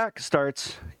Strikes Back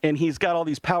starts, and he's got all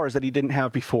these powers that he didn't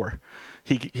have before.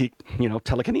 He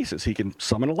telekinesis. He can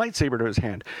summon a lightsaber to his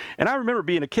hand. And I remember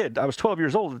being a kid. I was 12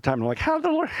 years old at the time. And I'm like, how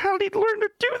did he learn to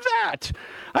do that?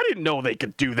 I didn't know they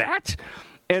could do that.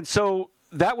 And so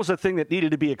that was a thing that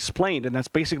needed to be explained, and that's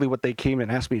basically what they came and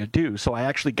asked me to do. So I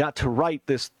actually got to write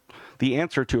the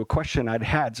answer to a question I'd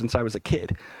had since I was a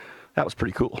kid. That was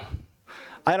pretty cool.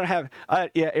 I don't have,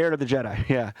 Heir to the Jedi,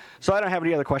 yeah. So I don't have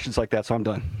any other questions like that, so I'm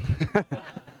done.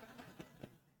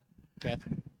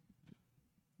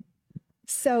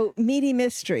 So, Meaty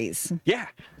Mysteries. Yeah.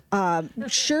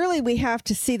 Surely we have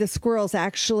to see the squirrels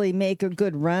actually make a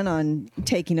good run on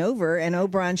taking over, and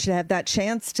Oberon should have that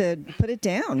chance to put it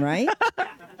down, right?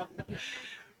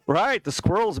 Right, the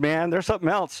squirrels, man. They're something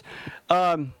else.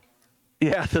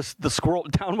 Yeah, the squirrel,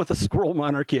 down with the squirrel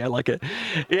monarchy. I like it.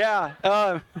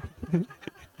 Yeah.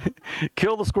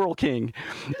 Kill the Squirrel King.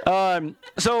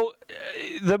 So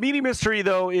the Meaty Mystery,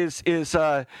 though, is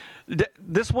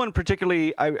this one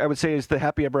particularly, I would say, is the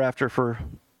happy ever after for,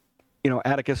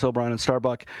 Atticus, Oberon, and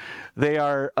Starbuck. They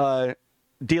are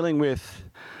dealing with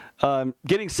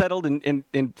getting settled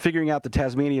and figuring out that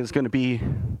Tasmania is going to be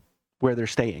where they're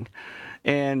staying.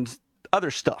 and other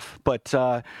stuff. But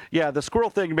yeah, the squirrel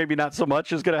thing maybe not so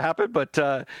much is going to happen. But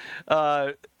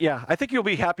yeah, I think you'll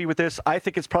be happy with this. I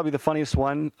think it's probably the funniest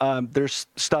one. There's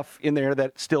stuff in there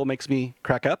that still makes me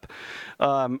crack up.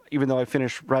 Even though I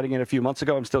finished writing it a few months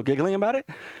ago, I'm still giggling about it.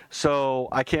 So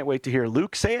I can't wait to hear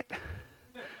Luke say it.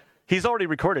 He's already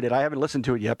recorded it. I haven't listened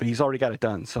to it yet, but he's already got it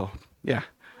done. So yeah.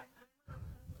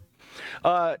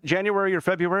 January or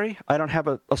February. I don't have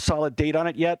a solid date on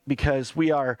it yet because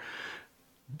we are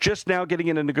just now getting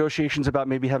into negotiations about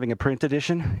maybe having a print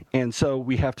edition. And so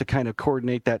we have to kind of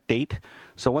coordinate that date.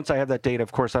 So once I have that date,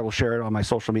 of course, I will share it on my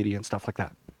social media and stuff like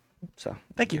that. So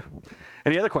thank you.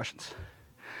 Any other questions?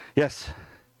 Yes.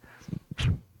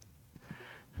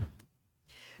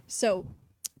 So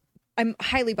I'm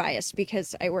highly biased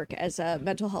because I work as a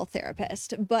mental health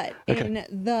therapist, but in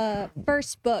the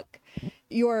first book,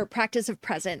 your practice of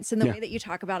presence and the way that you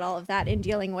talk about all of that in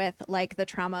dealing with like the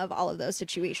trauma of all of those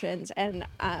situations. And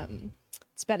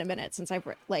it's been a minute since I've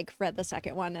read the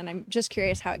second one, and I'm just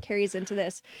curious how it carries into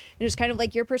this and just kind of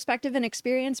like your perspective and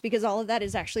experience, because all of that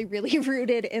is actually really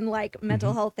rooted in like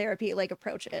mental health therapy like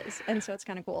approaches, and so it's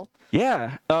kind of cool.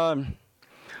 Yeah.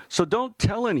 So don't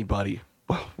tell anybody.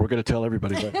 Well, we're going to tell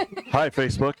everybody. But hi,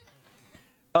 Facebook.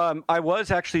 I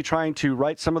was actually trying to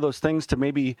write some of those things to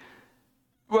maybe.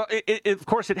 Well, of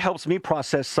course, it helps me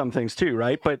process some things too,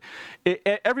 right? But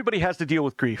everybody has to deal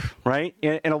with grief, right?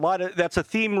 And a lot of that's a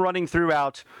theme running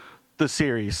throughout the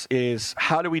series is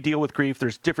how do we deal with grief?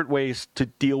 There's different ways to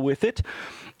deal with it.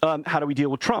 How do we deal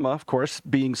with trauma? Of course,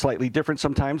 being slightly different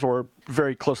sometimes or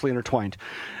very closely intertwined.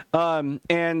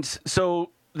 And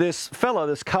so this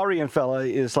Kaurian fella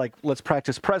is like, let's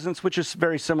practice presence, which is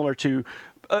very similar to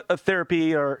a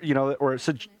therapy or,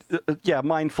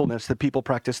 mindfulness that people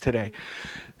practice today.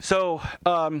 So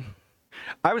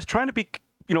I was trying to be,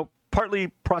 partly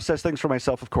process things for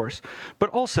myself, of course, but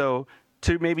also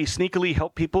to maybe sneakily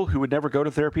help people who would never go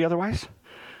to therapy otherwise.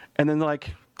 And then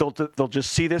they'll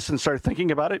just see this and start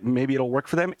thinking about it, and maybe it'll work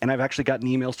for them. And I've actually gotten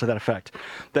emails to that effect,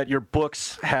 that your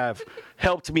books have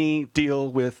helped me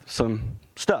deal with some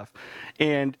stuff.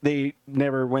 And they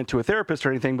never went to a therapist or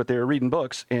anything, but they were reading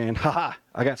books, and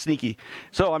I got sneaky.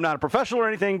 So I'm not a professional or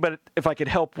anything, but if I could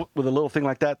help with a little thing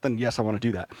like that, then yes, I want to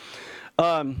do that.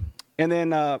 And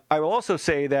then I will also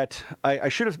say that I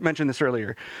should have mentioned this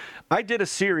earlier. I did a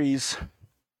series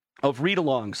of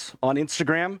read-alongs on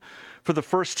Instagram for the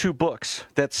first 2 books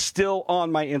that's still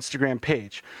on my Instagram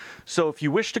page. So if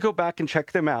you wish to go back and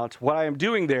check them out, what I am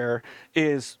doing there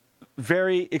is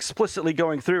very explicitly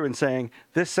going through and saying,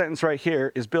 this sentence right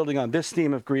here is building on this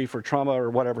theme of grief or trauma or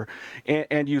whatever.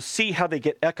 And you see how they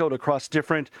get echoed across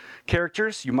different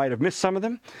characters. You might have missed some of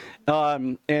them.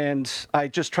 And I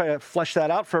just try to flesh that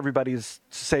out for everybody to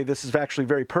say this is actually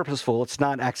very purposeful. It's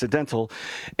not accidental.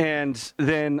 And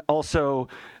then also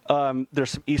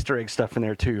there's some Easter egg stuff in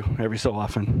there too, every so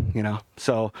often,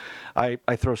 So I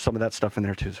throw some of that stuff in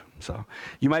there too. So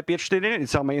you might be interested in it.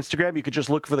 It's on my Instagram. You could just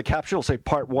look for the caption. It'll say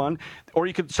part 1, or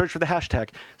you could search for the hashtag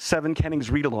 7 Kennings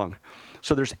Read Along.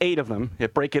 So there's 8 of them.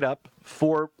 Break it up,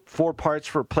 4 parts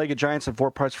for Plague of Giants and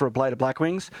 4 parts for Blight of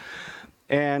Blackwings.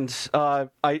 And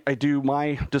I do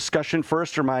my discussion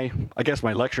first, or I guess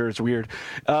my lecture is weird.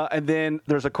 And then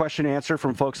there's a question and answer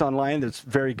from folks online that's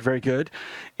very, very good.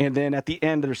 And then at the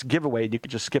end, there's a giveaway. And you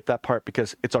could just skip that part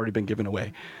because it's already been given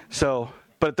away. So,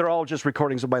 but they're all just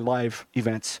recordings of my live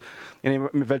events. And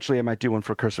eventually I might do one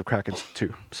for Curse of Krakens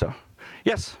too. So,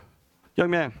 yes, young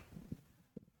man.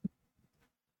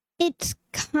 It's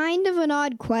kind of an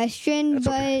odd question,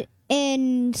 but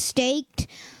in Staked,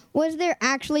 was there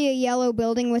actually a yellow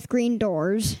building with green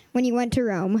doors when you went to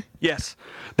Rome? Yes,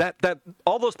 that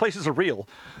all those places are real.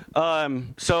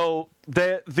 So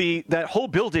that whole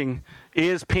building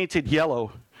is painted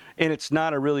yellow, and it's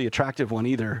not a really attractive one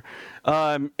either.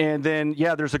 And then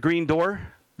there's a green door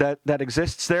that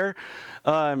exists there.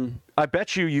 I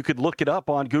bet you could look it up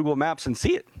on Google Maps and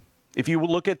see it. If you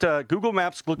look at Google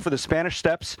Maps, look for the Spanish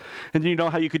Steps, and you know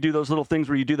how you could do those little things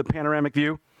where you do the panoramic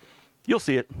view? You'll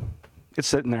see it. It's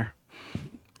sitting there,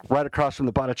 right across from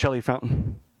the Botticelli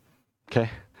fountain. Okay.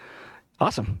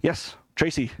 Awesome. Yes.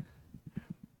 Tracy.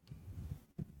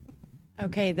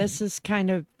 Okay, this is kind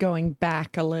of going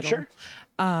back a little. Sure.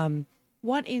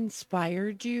 What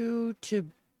inspired you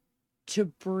to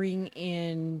bring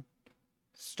in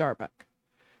Starbuck?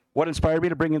 What inspired me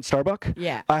to bring in Starbuck?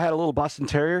 Yeah. I had a little Boston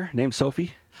Terrier named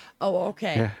Sophie. Oh,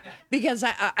 okay. Yeah. Because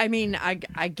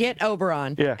I get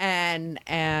Oberon. Yeah. And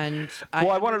I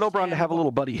wanted Oberon to have a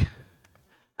little buddy.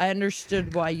 I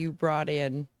understood why you brought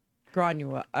in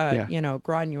Granuel,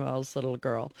 Granuel's little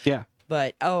girl. Yeah.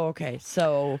 But okay.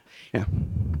 So yeah.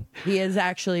 He is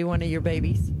actually one of your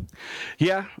babies.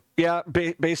 Yeah,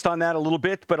 based on that a little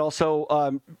bit, but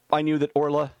also I knew that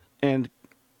Orla and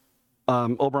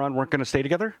Oberon weren't going to stay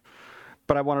together,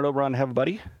 but I wanted Oberon to have a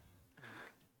buddy.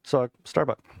 So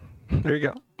Starbuck. There you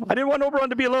go. I didn't want Oberon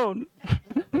to be alone.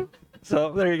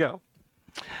 So there you go.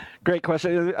 Great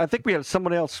question. I think we have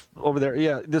someone else over there.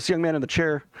 Yeah, this young man in the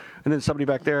chair, and then somebody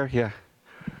back there. Yeah.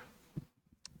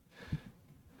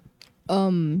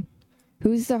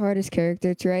 Who's the hardest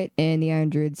character to write in the Iron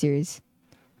Druid series?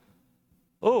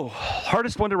 Oh,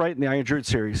 hardest one to write in the Iron Druid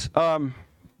series. Probably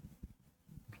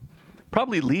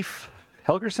Leif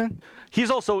Helgerson. He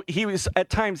was at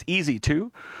times easy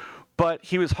too, but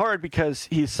he was hard because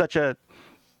he's such a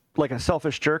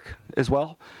selfish jerk as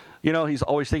well. You know, he's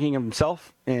always thinking of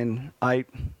himself, and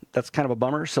that's kind of a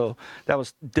bummer. So that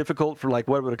was difficult for what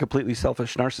would a completely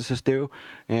selfish narcissist do?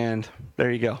 And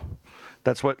there you go.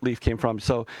 That's what Leif came from.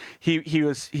 So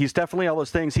he's definitely all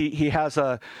those things. He has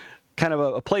a kind of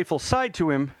a playful side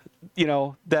to him, you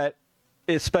know, that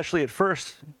especially at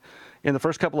first in the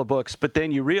first couple of books, but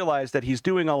then you realize that he's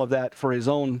doing all of that for his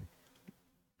own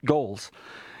goals,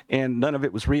 and none of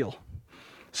it was real.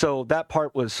 So that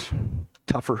part was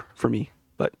tougher for me.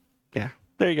 But yeah,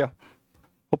 there you go.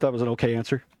 Hope that was an okay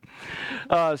answer.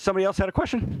 Somebody else had a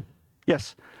question?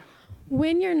 Yes.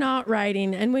 When you're not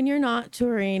writing and when you're not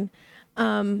touring,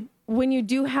 when you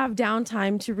do have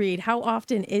downtime to read, how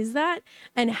often is that?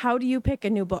 And how do you pick a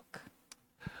new book?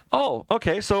 Oh,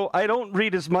 okay. So I don't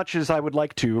read as much as I would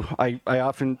like to. I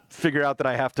often figure out that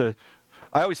I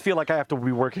always feel like I have to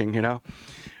be working, you know.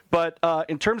 But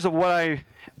in terms of what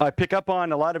I pick up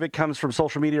on, a lot of it comes from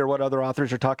social media or what other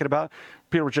authors are talking about.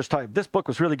 People were just talking, this book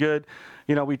was really good.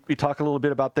 You know, we talk a little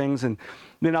bit about things, and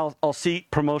then I'll see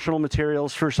promotional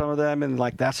materials for some of them, and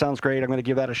that sounds great. I'm going to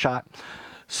give that a shot.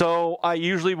 So I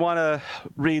usually want to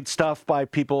read stuff by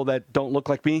people that don't look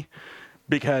like me,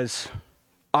 because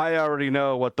I already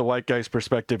know what the white guy's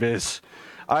perspective is.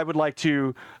 I would like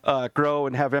to grow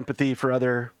and have empathy for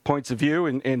other points of view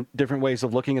and different ways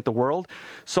of looking at the world.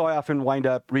 So I often wind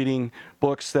up reading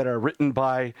books that are written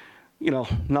by,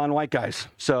 non-white guys.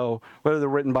 So whether they're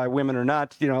written by women or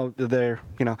not, So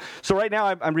right now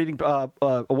I'm reading a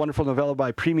wonderful novella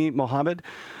by Primi Mohammed.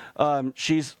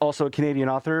 She's also a Canadian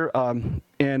author,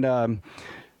 and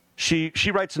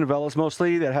she writes novellas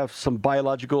mostly that have some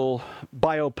biological,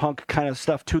 biopunk kind of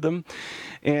stuff to them,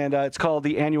 and it's called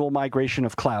The Annual Migration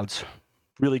of Clouds.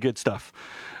 Really good stuff.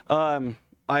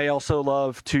 I also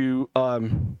love to,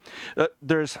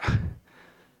 there's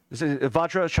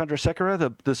Vajra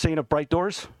Chandrasekhara, the Saint of Bright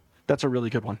Doors. That's a really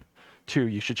good one, too.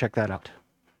 You should check that out.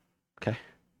 Okay,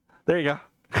 there you go.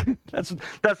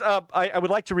 I would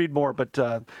like to read more, but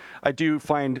I do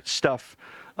find stuff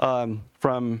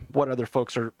from what other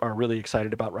folks are really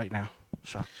excited about right now.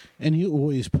 So. And you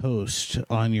always post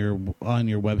on your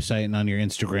website and on your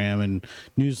Instagram and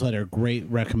newsletter great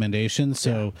recommendations.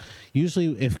 So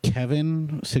usually if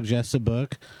Kevin suggests a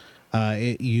book,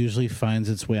 it usually finds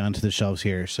its way onto the shelves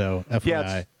here. So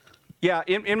FYI. Yeah,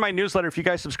 in my newsletter, if you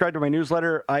guys subscribe to my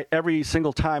newsletter, every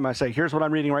single time I say, here's what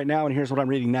I'm reading right now and here's what I'm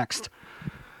reading next.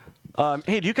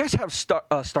 Hey, do you guys have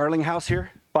Starling House here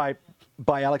by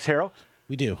Alex Harrow?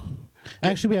 We do.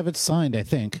 Actually, we have it signed, I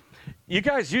think.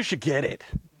 You should get it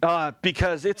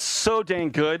because it's so dang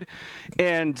good,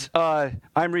 and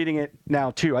I'm reading it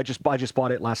now too. I just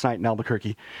bought it last night in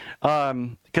Albuquerque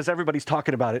because everybody's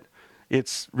talking about it.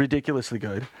 It's ridiculously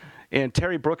good, and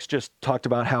Terry Brooks just talked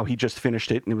about how he just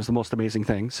finished it and it was the most amazing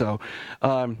thing. So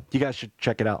you guys should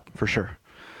check it out for sure.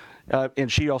 And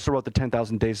she also wrote the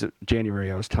 10,000 Days of January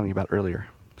I was telling you about earlier.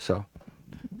 So.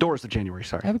 Doors of January,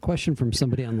 sorry. I have a question from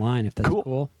somebody online, if that's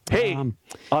cool. Hey,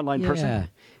 online person. Yeah,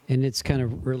 and it's kind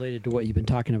of related to what you've been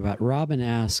talking about. Robin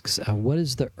asks, what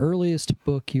is the earliest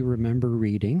book you remember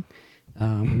reading? We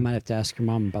might have to ask your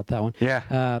mom about that one.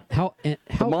 Yeah. How the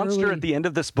monster early, at the end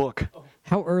of this book.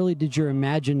 How early did your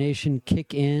imagination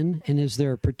kick in, and is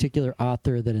there a particular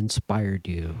author that inspired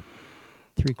you?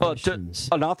 3 questions.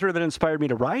 An author that inspired me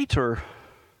to write, or...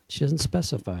 She doesn't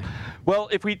specify. Well,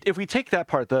 if we take that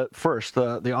part,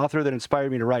 the author that inspired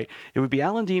me to write, it would be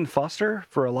Alan Dean Foster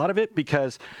for a lot of it,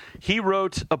 because he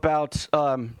wrote about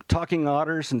talking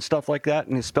otters and stuff like that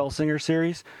in his Spellsinger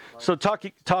series. So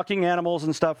talking animals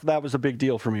and stuff, that was a big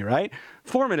deal for me, right?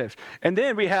 Formative. And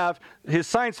then we have his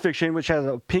science fiction, which has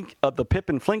the Pip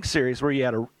and Flink series, where he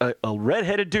had a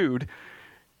redheaded dude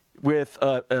with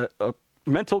a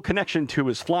mental connection to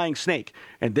his flying snake,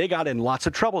 and they got in lots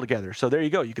of trouble together. So there you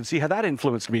go. You can see how that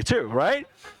influenced me too, right?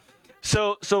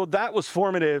 So that was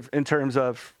formative in terms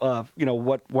of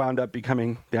what wound up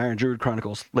becoming the Iron Druid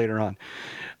Chronicles later on.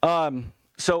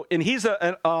 and he's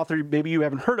an author maybe you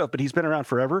haven't heard of, but he's been around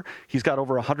forever. He's got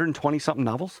over 120 something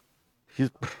novels.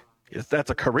 That's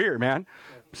a career, man.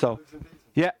 So,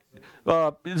 yeah.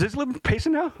 Is this live in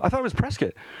Payson now? I thought it was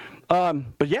Prescott.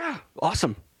 But yeah,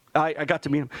 awesome. I got to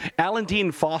meet him. Alan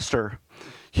Dean Foster,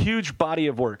 huge body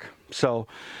of work. So,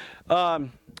 all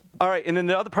right. And then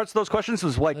the other parts of those questions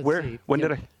was like,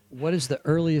 what is the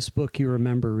earliest book you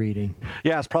remember reading?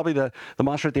 Yeah, it's probably the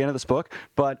monster at the end of this book.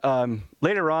 But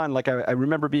later on, like I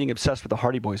remember being obsessed with the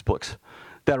Hardy Boys books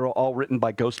that are all written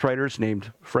by ghostwriters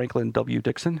named Franklin W.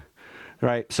 Dixon.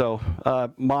 Right. So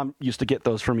Mom used to get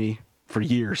those for me for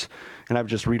years, and I would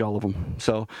just read all of them.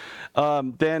 So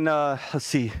then let's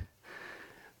see.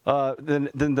 Then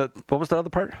what was the other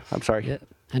part? I'm sorry. Yeah,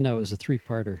 I know it was a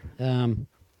 3-parter.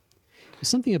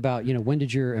 Something about, when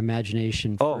did your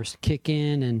imagination first kick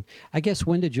in? And I guess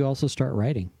when did you also start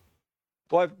writing?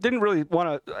 Well, I didn't really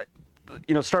want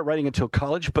to, start writing until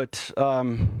college, but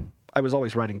I was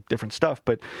always writing different stuff.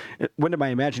 But when did my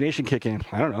imagination kick in?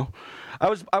 I don't know. I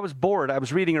was bored. I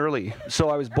was reading early. So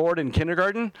I was bored in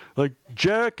kindergarten. Like,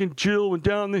 Jack and Jill went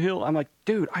down the hill. I'm like,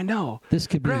 dude, I know. This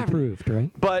could be improved,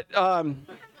 right? But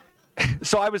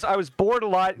so I was bored a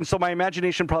lot, and so my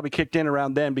imagination probably kicked in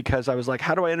around then because I was like,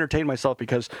 how do I entertain myself?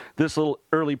 Because this little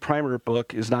early primer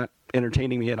book is not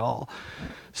entertaining me at all.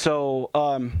 So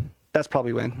that's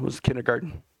probably when it was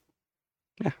kindergarten.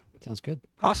 Yeah. Sounds good.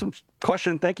 Awesome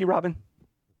question. Thank you, Robin.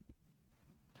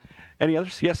 Any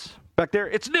others? Yes. Back there.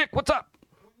 It's Nick. What's up?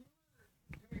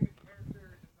 Did you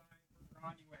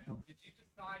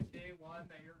decide day one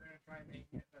that you're going to try and make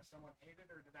it that someone hated,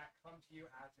 or did that come to you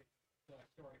as the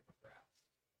story progressed?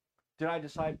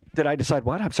 Did I decide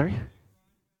what? I'm sorry.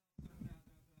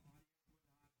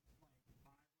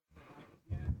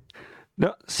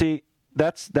 No, see,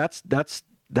 that's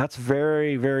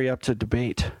very, very up to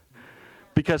debate.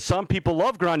 Because some people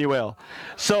love Granuaile.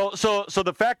 So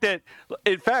the fact that,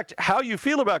 in fact, how you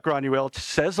feel about Granuaile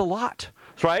says a lot,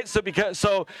 right? So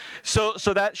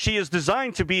that she is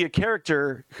designed to be a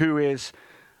character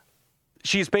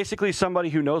she's basically somebody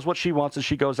who knows what she wants and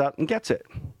she goes out and gets it,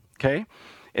 okay?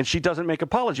 And she doesn't make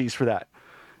apologies for that.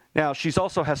 Now, she's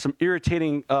also has some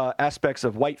irritating aspects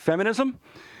of white feminism,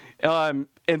 and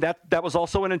that was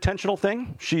also an intentional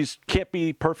thing. She can't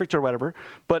be perfect or whatever,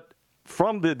 but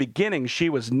from the beginning, she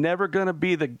was never going to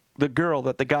be the girl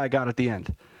that the guy got at the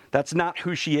end. That's not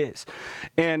who she is.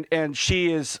 And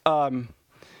she is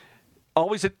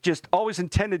always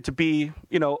intended to be,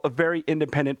 a very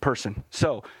independent person.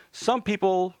 So some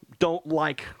people don't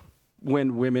like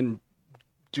when women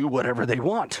do whatever they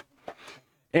want.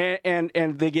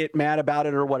 And they get mad about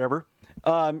it or whatever.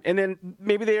 And then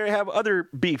maybe they have other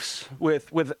beefs with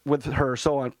her,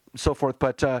 so on, so forth.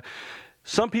 But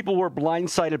some people were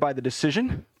blindsided by the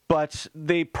decision, but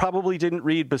they probably didn't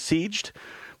read Besieged,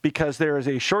 because there is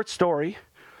a short story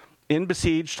in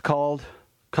Besieged called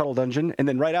Cuddle Dungeon, and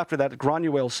then right after that, a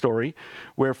Granuaile story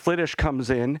where Flittish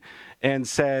comes in and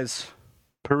says,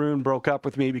 Perun broke up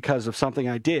with me because of something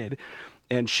I did.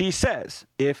 And she says,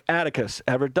 if Atticus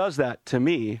ever does that to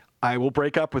me, I will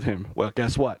break up with him. Well,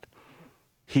 guess what?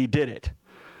 He did it.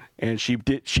 And she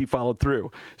followed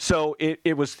through. So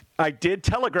I did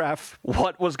telegraph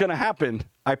what was going to happen.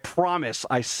 I promise.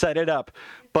 I set it up.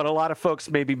 But a lot of folks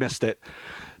maybe missed it.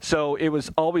 So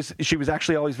she was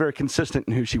actually always very consistent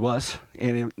in who she was.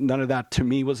 And none of that to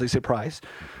me was a surprise.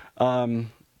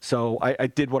 So I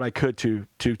did what I could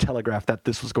to telegraph that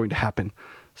this was going to happen.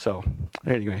 So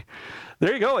anyway,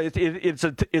 there you go.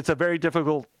 It's a very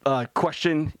difficult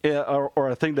question or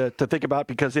a thing to think about,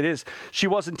 because she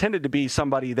was intended to be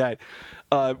somebody that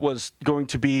was going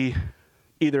to be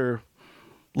either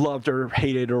loved or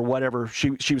hated or whatever.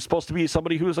 She was supposed to be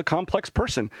somebody who is a complex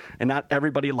person, and not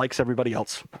everybody likes everybody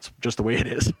else. That's just the way it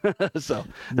is. So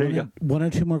there you go. One or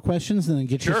two more questions and then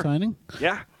get your signing.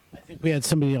 Yeah. I think we had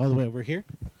somebody all the way over here.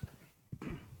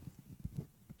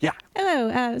 Yeah.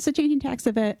 Hello. So changing tacks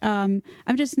a bit, I'm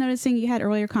just noticing you had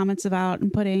earlier comments about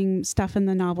putting stuff in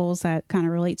the novels that kind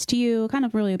of relates to you, kind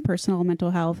of really personal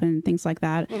mental health and things like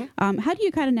that. Mm-hmm. How do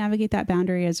you kind of navigate that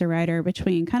boundary as a writer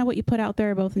between kind of what you put out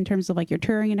there, both in terms of like your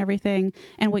touring and everything,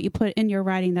 and what you put in your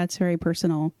writing that's very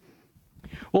personal?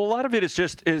 Well, a lot of it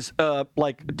is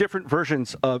like different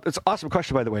versions of. It's an awesome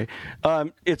question, by the way.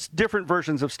 It's different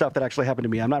versions of stuff that actually happened to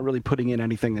me. I'm not really putting in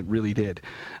anything that really did.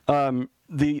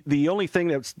 The only thing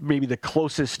that's maybe the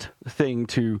closest thing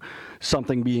to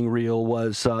something being real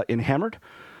was in Hammered,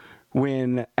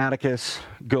 when Atticus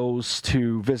goes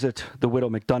to visit the widow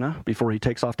McDonough before he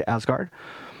takes off to Asgard.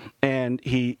 And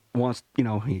he wants,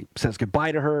 he says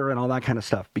goodbye to her and all that kind of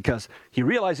stuff, because he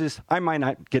realizes I might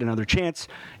not get another chance,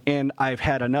 and I've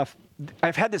had enough,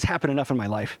 I've had this happen enough in my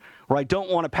life where I don't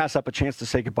want to pass up a chance to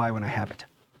say goodbye when I have it,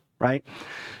 right?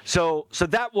 So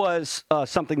that was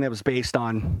something that was based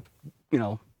on,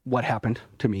 what happened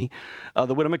to me.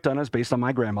 The Widow McDonough is based on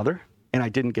my grandmother, and I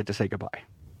didn't get to say goodbye.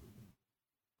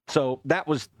 So that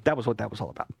was what that was all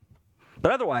about.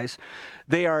 But otherwise,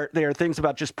 they are things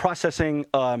about just processing,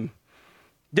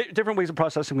 different ways of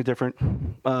processing the different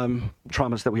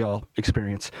traumas that we all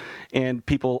experience. And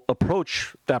people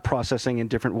approach that processing in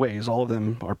different ways. All of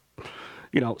them are,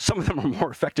 some of them are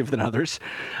more effective than others.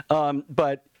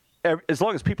 But as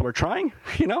long as people are trying,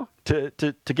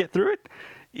 to get through it,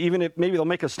 even if maybe they'll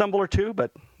make a stumble or two, but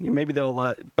maybe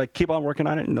they'll but keep on working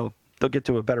on it and they'll get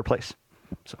to a better place.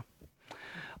 So,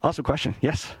 awesome question.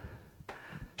 Yes,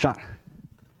 Sean.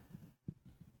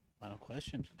 Final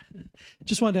question.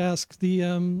 Just wanted to ask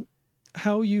the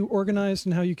how you organized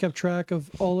and how you kept track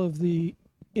of all of the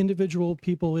individual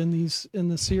people in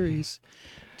the series.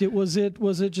 Was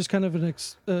it just kind of an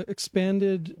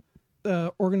expanded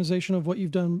organization of what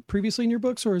you've done previously in your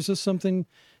books, or is this something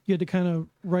you had to kind of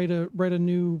write a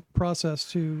new process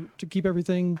to keep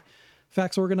everything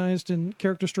facts organized and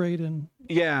character straight? And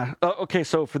yeah, okay.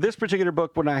 So for this particular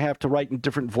book, when I have to write in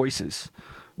different voices,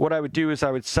 what I would do is I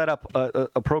would set up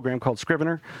a program called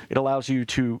Scrivener. It allows you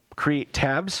to create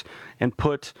tabs and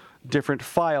put different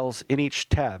files in each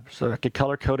tab. So I could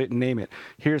color code it and name it.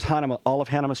 Here's all of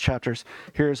Hannah's chapters.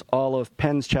 Here's all of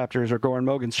Penn's chapters or Goran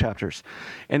Mogan's chapters.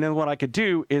 And then what I could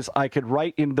do is I could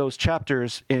write in those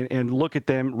chapters and look at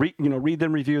them, read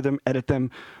them, review them, edit them,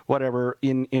 whatever,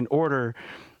 in order.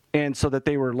 And so that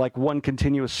they were like one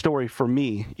continuous story for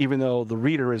me, even though the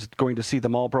reader is going to see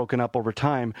them all broken up over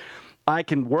time. I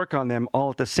can work on them all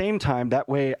at the same time. That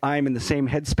way I'm in the same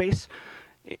headspace,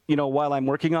 while I'm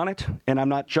working on it, and I'm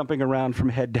not jumping around from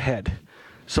head to head.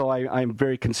 So I'm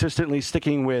very consistently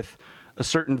sticking with a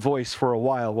certain voice for a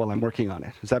while I'm working on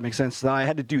it. Does that make sense? Now, I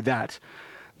had to do that.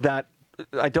 That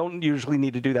I don't usually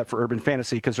need to do that for urban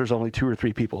fantasy because there's only 2 or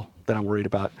 3 people that I'm worried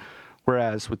about.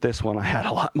 Whereas with this one, I had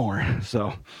a lot more.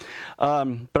 So,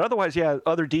 but otherwise, yeah,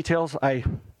 other details, I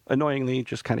annoyingly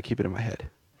just kind of keep it in my head.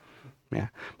 Yeah,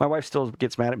 my wife still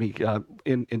gets mad at me.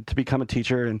 To become a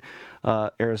teacher in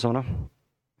Arizona,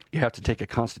 you have to take a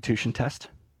Constitution test,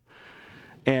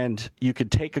 and you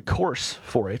could take a course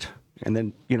for it, and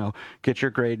then get your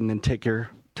grade, and then take your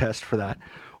test for that,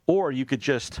 or you could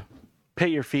just pay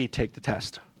your fee, take the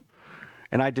test.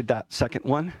 And I did that second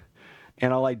one,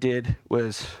 and all I did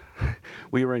was,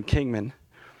 we were in Kingman,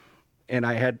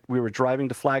 and we were driving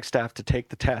to Flagstaff to take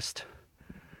the test.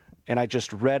 And I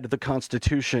just read the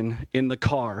Constitution in the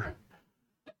car.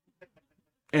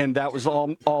 And that was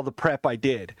all the prep I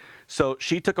did. So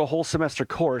she took a whole semester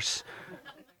course.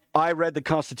 I read the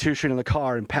Constitution in the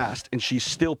car and passed. And she's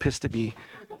still pissed at me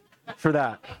for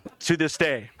that to this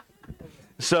day.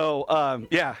 So,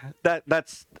 yeah,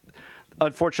 that's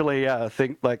unfortunately a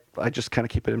thing. Like, I just kind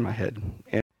of keep it in my head.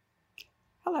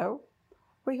 Hello.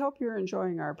 We hope you're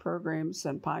enjoying our programs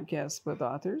and podcasts with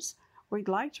authors. We'd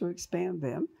like to expand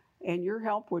them, and your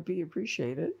help would be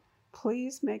appreciated.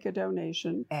 Please make a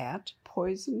donation at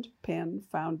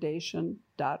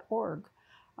poisonedpenfoundation.org.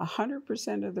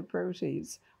 100% of the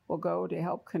proceeds will go to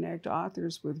help connect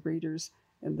authors with readers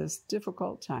in this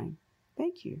difficult time.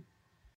 Thank you.